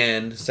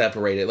can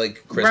separate it.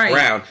 Like Chris Right.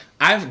 Brown,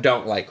 I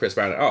don't like Chris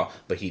Brown at all,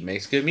 but he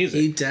makes good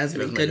music. he does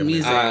make good good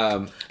music.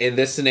 In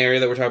this scenario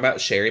that we're talking about,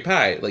 Sherry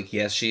Pie, like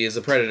yes, she is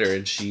a predator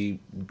and she,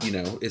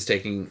 is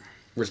taking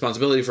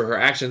responsibility for her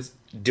actions.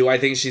 Do I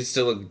think she's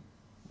still a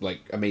like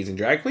amazing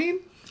drag queen?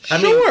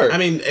 Sure. I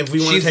mean, if we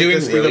want to She's take doing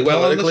this really even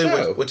well on the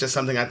politically, show. which is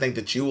something I think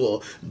that you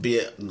will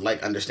be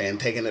understand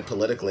taking it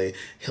politically.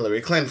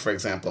 Hillary Clinton, for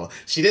example,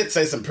 she did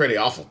say some pretty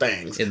awful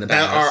things In the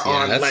that past,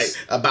 are on yes.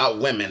 about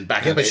women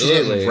back in but the she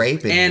day. didn't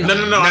rape it. And- No,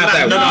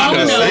 I'm No,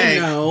 just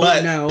saying.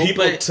 no,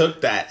 people but-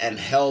 took that and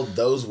held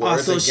those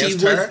words Also, against she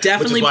was her.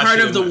 definitely which is why part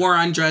she of the didn't- war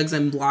on drugs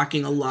and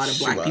blocking a lot of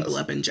She black was. people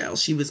up in jail.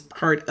 She was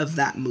part of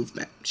that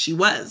movement. She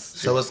was.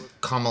 So was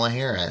Kamala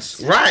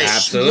Harris. Right.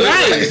 Absolutely.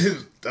 Right.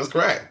 That's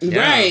correct. Yeah.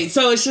 Right.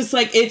 So it's just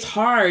like, it's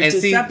hard And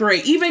to see-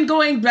 separate. Even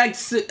going back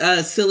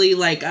silly,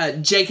 like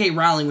J.K.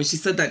 Rowling, when she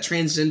said that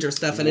transgender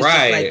stuff. And it's just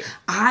Right. like,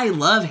 I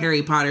love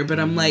Harry Potter, but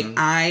I'm like,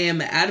 I am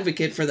an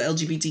advocate for the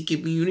LGBTQ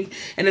community.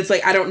 And it's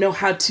like, I don't know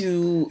how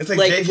to. It's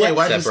like J.K.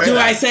 Why'd you say Separate. Do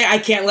that? I say I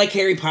can't like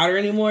Harry Potter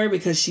anymore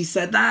because she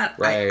said that?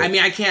 Right. I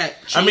mean, I can't.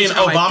 I mean, change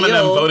how Obama and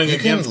them feel. voting You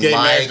against can gay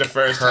marriage like the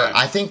first her. time.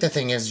 I think the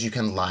thing is, you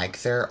can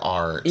like their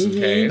art,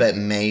 Okay. but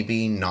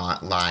maybe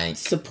not like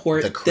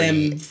Support the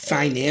them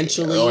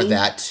financially. or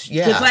that.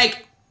 Yeah, Because,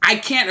 like, I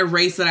can't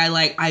erase that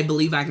I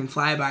Believe I Can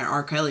Fly by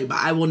R. Kelly, but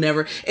I will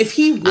never. If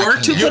he were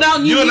to can't. put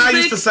out new You and I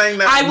music, used to sing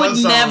that I one would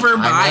song. never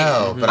buy I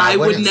know, it. but I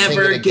would wouldn't sing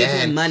never it give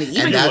again. him money. And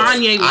Even that's-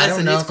 Kanye I West don't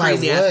and know his if I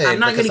crazy ass. would, I'm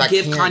not going because to I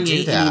give can't do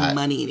Kanye that. any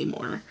money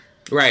anymore.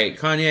 Right.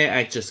 Kanye,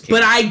 I just can't.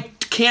 But I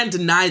can't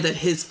deny that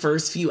his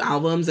first few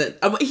albums,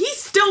 he's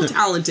still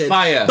talented.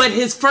 Fire. But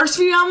his first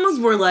few albums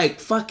were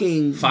like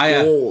fucking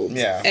Fire. gold.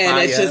 Yeah. And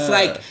it's just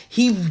Fire. like,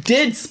 he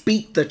did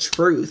speak the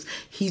truth.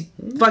 He's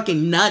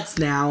fucking nuts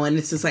now, and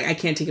it's just like, I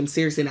can't take him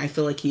seriously, and I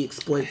feel like he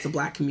exploits the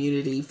black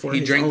community for he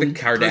his drank own the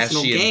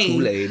personal Kardashian gain.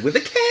 Kool-Aid with a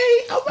K.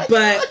 Oh my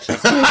But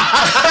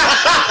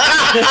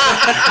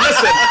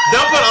Listen,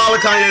 don't put all the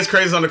Kanye's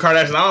crazies on the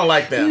Kardashians. I don't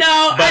like them.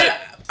 no, but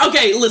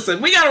okay, listen,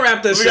 we gotta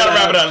wrap this we shit gotta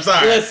wrap it up.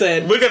 Sorry.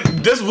 Listen. we've been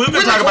we're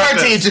talking about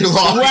quarantined this. too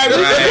long. Right, we've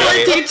Right. been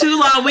quarantined too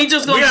long. We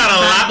just gonna We got keep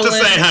a lot to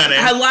babbling. say, honey.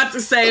 A lot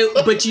to say,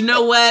 but you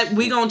know what?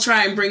 We gonna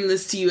try and bring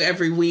this to you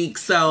every week.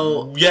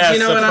 So Yes, you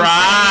know what I'm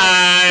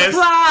saying?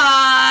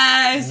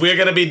 surprise. Surprise! We're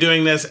gonna be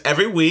doing this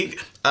every week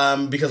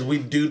because we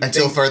do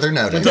Until think- further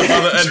notice. until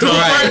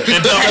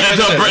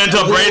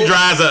Brain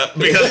dries up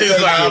because he's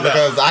like,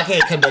 because I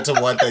can't commit to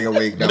one thing a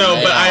week. No,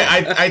 but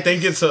I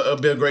think it's a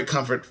bit of great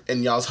comfort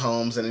in y'all's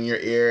homes and in your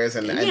ears,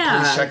 and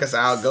Yeah. please check us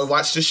out. Go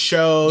watch the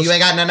shows. You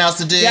ain't got nothing else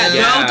to do. Yeah,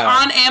 Yeah. go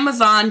on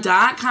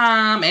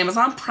Amazon.com,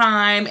 Amazon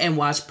Prime, and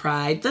watch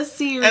Pride the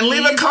series. and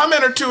leave a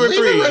comment or two or Leave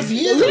three. a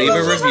review. Leave a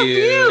us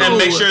review. And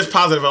make sure it's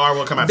positive or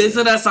we'll come out.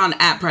 Visit us on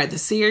 @Pride the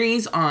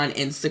Series on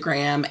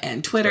Instagram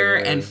and Twitter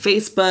and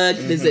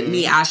Facebook. Visit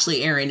me,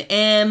 Ashley Aaron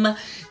M.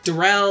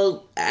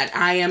 Darrell at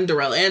I am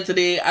Darrell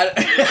Anthony. Wow, she almost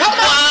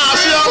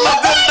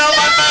didn't know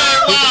my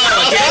name.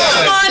 Wow.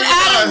 Come on,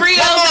 Adam Rio,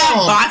 that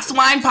on. Box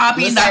Wine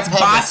Poppy. Let's That's have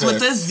box with a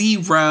publicists.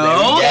 0.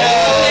 go.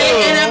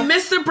 And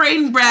Mr.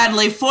 Braden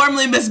Bradley,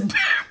 formerly Miss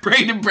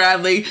Braden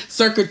Bradley,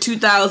 circa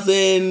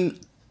 2011.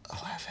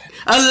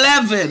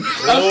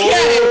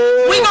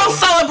 Okay. We gonna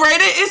celebrate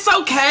it. It's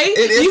okay.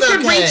 It is You can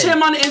okay. reach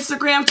him on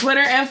Instagram,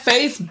 Twitter, and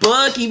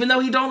Facebook. Even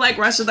though he don't like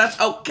Russia, that's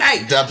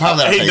okay.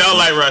 Probably He don't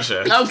like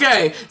Russia.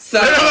 Okay. So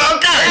Okay.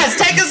 Yes,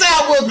 take us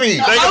out, Whoopi.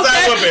 Take us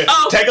out with it.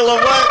 Oh. Take a little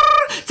what?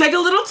 Take a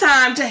little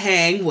time to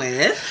hang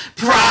with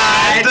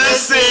Pride the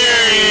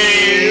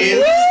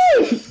series.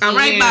 All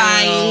right,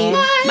 bye.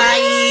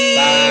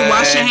 Bye.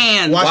 Wash your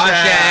hands. Wash Wash your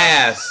your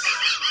ass. ass.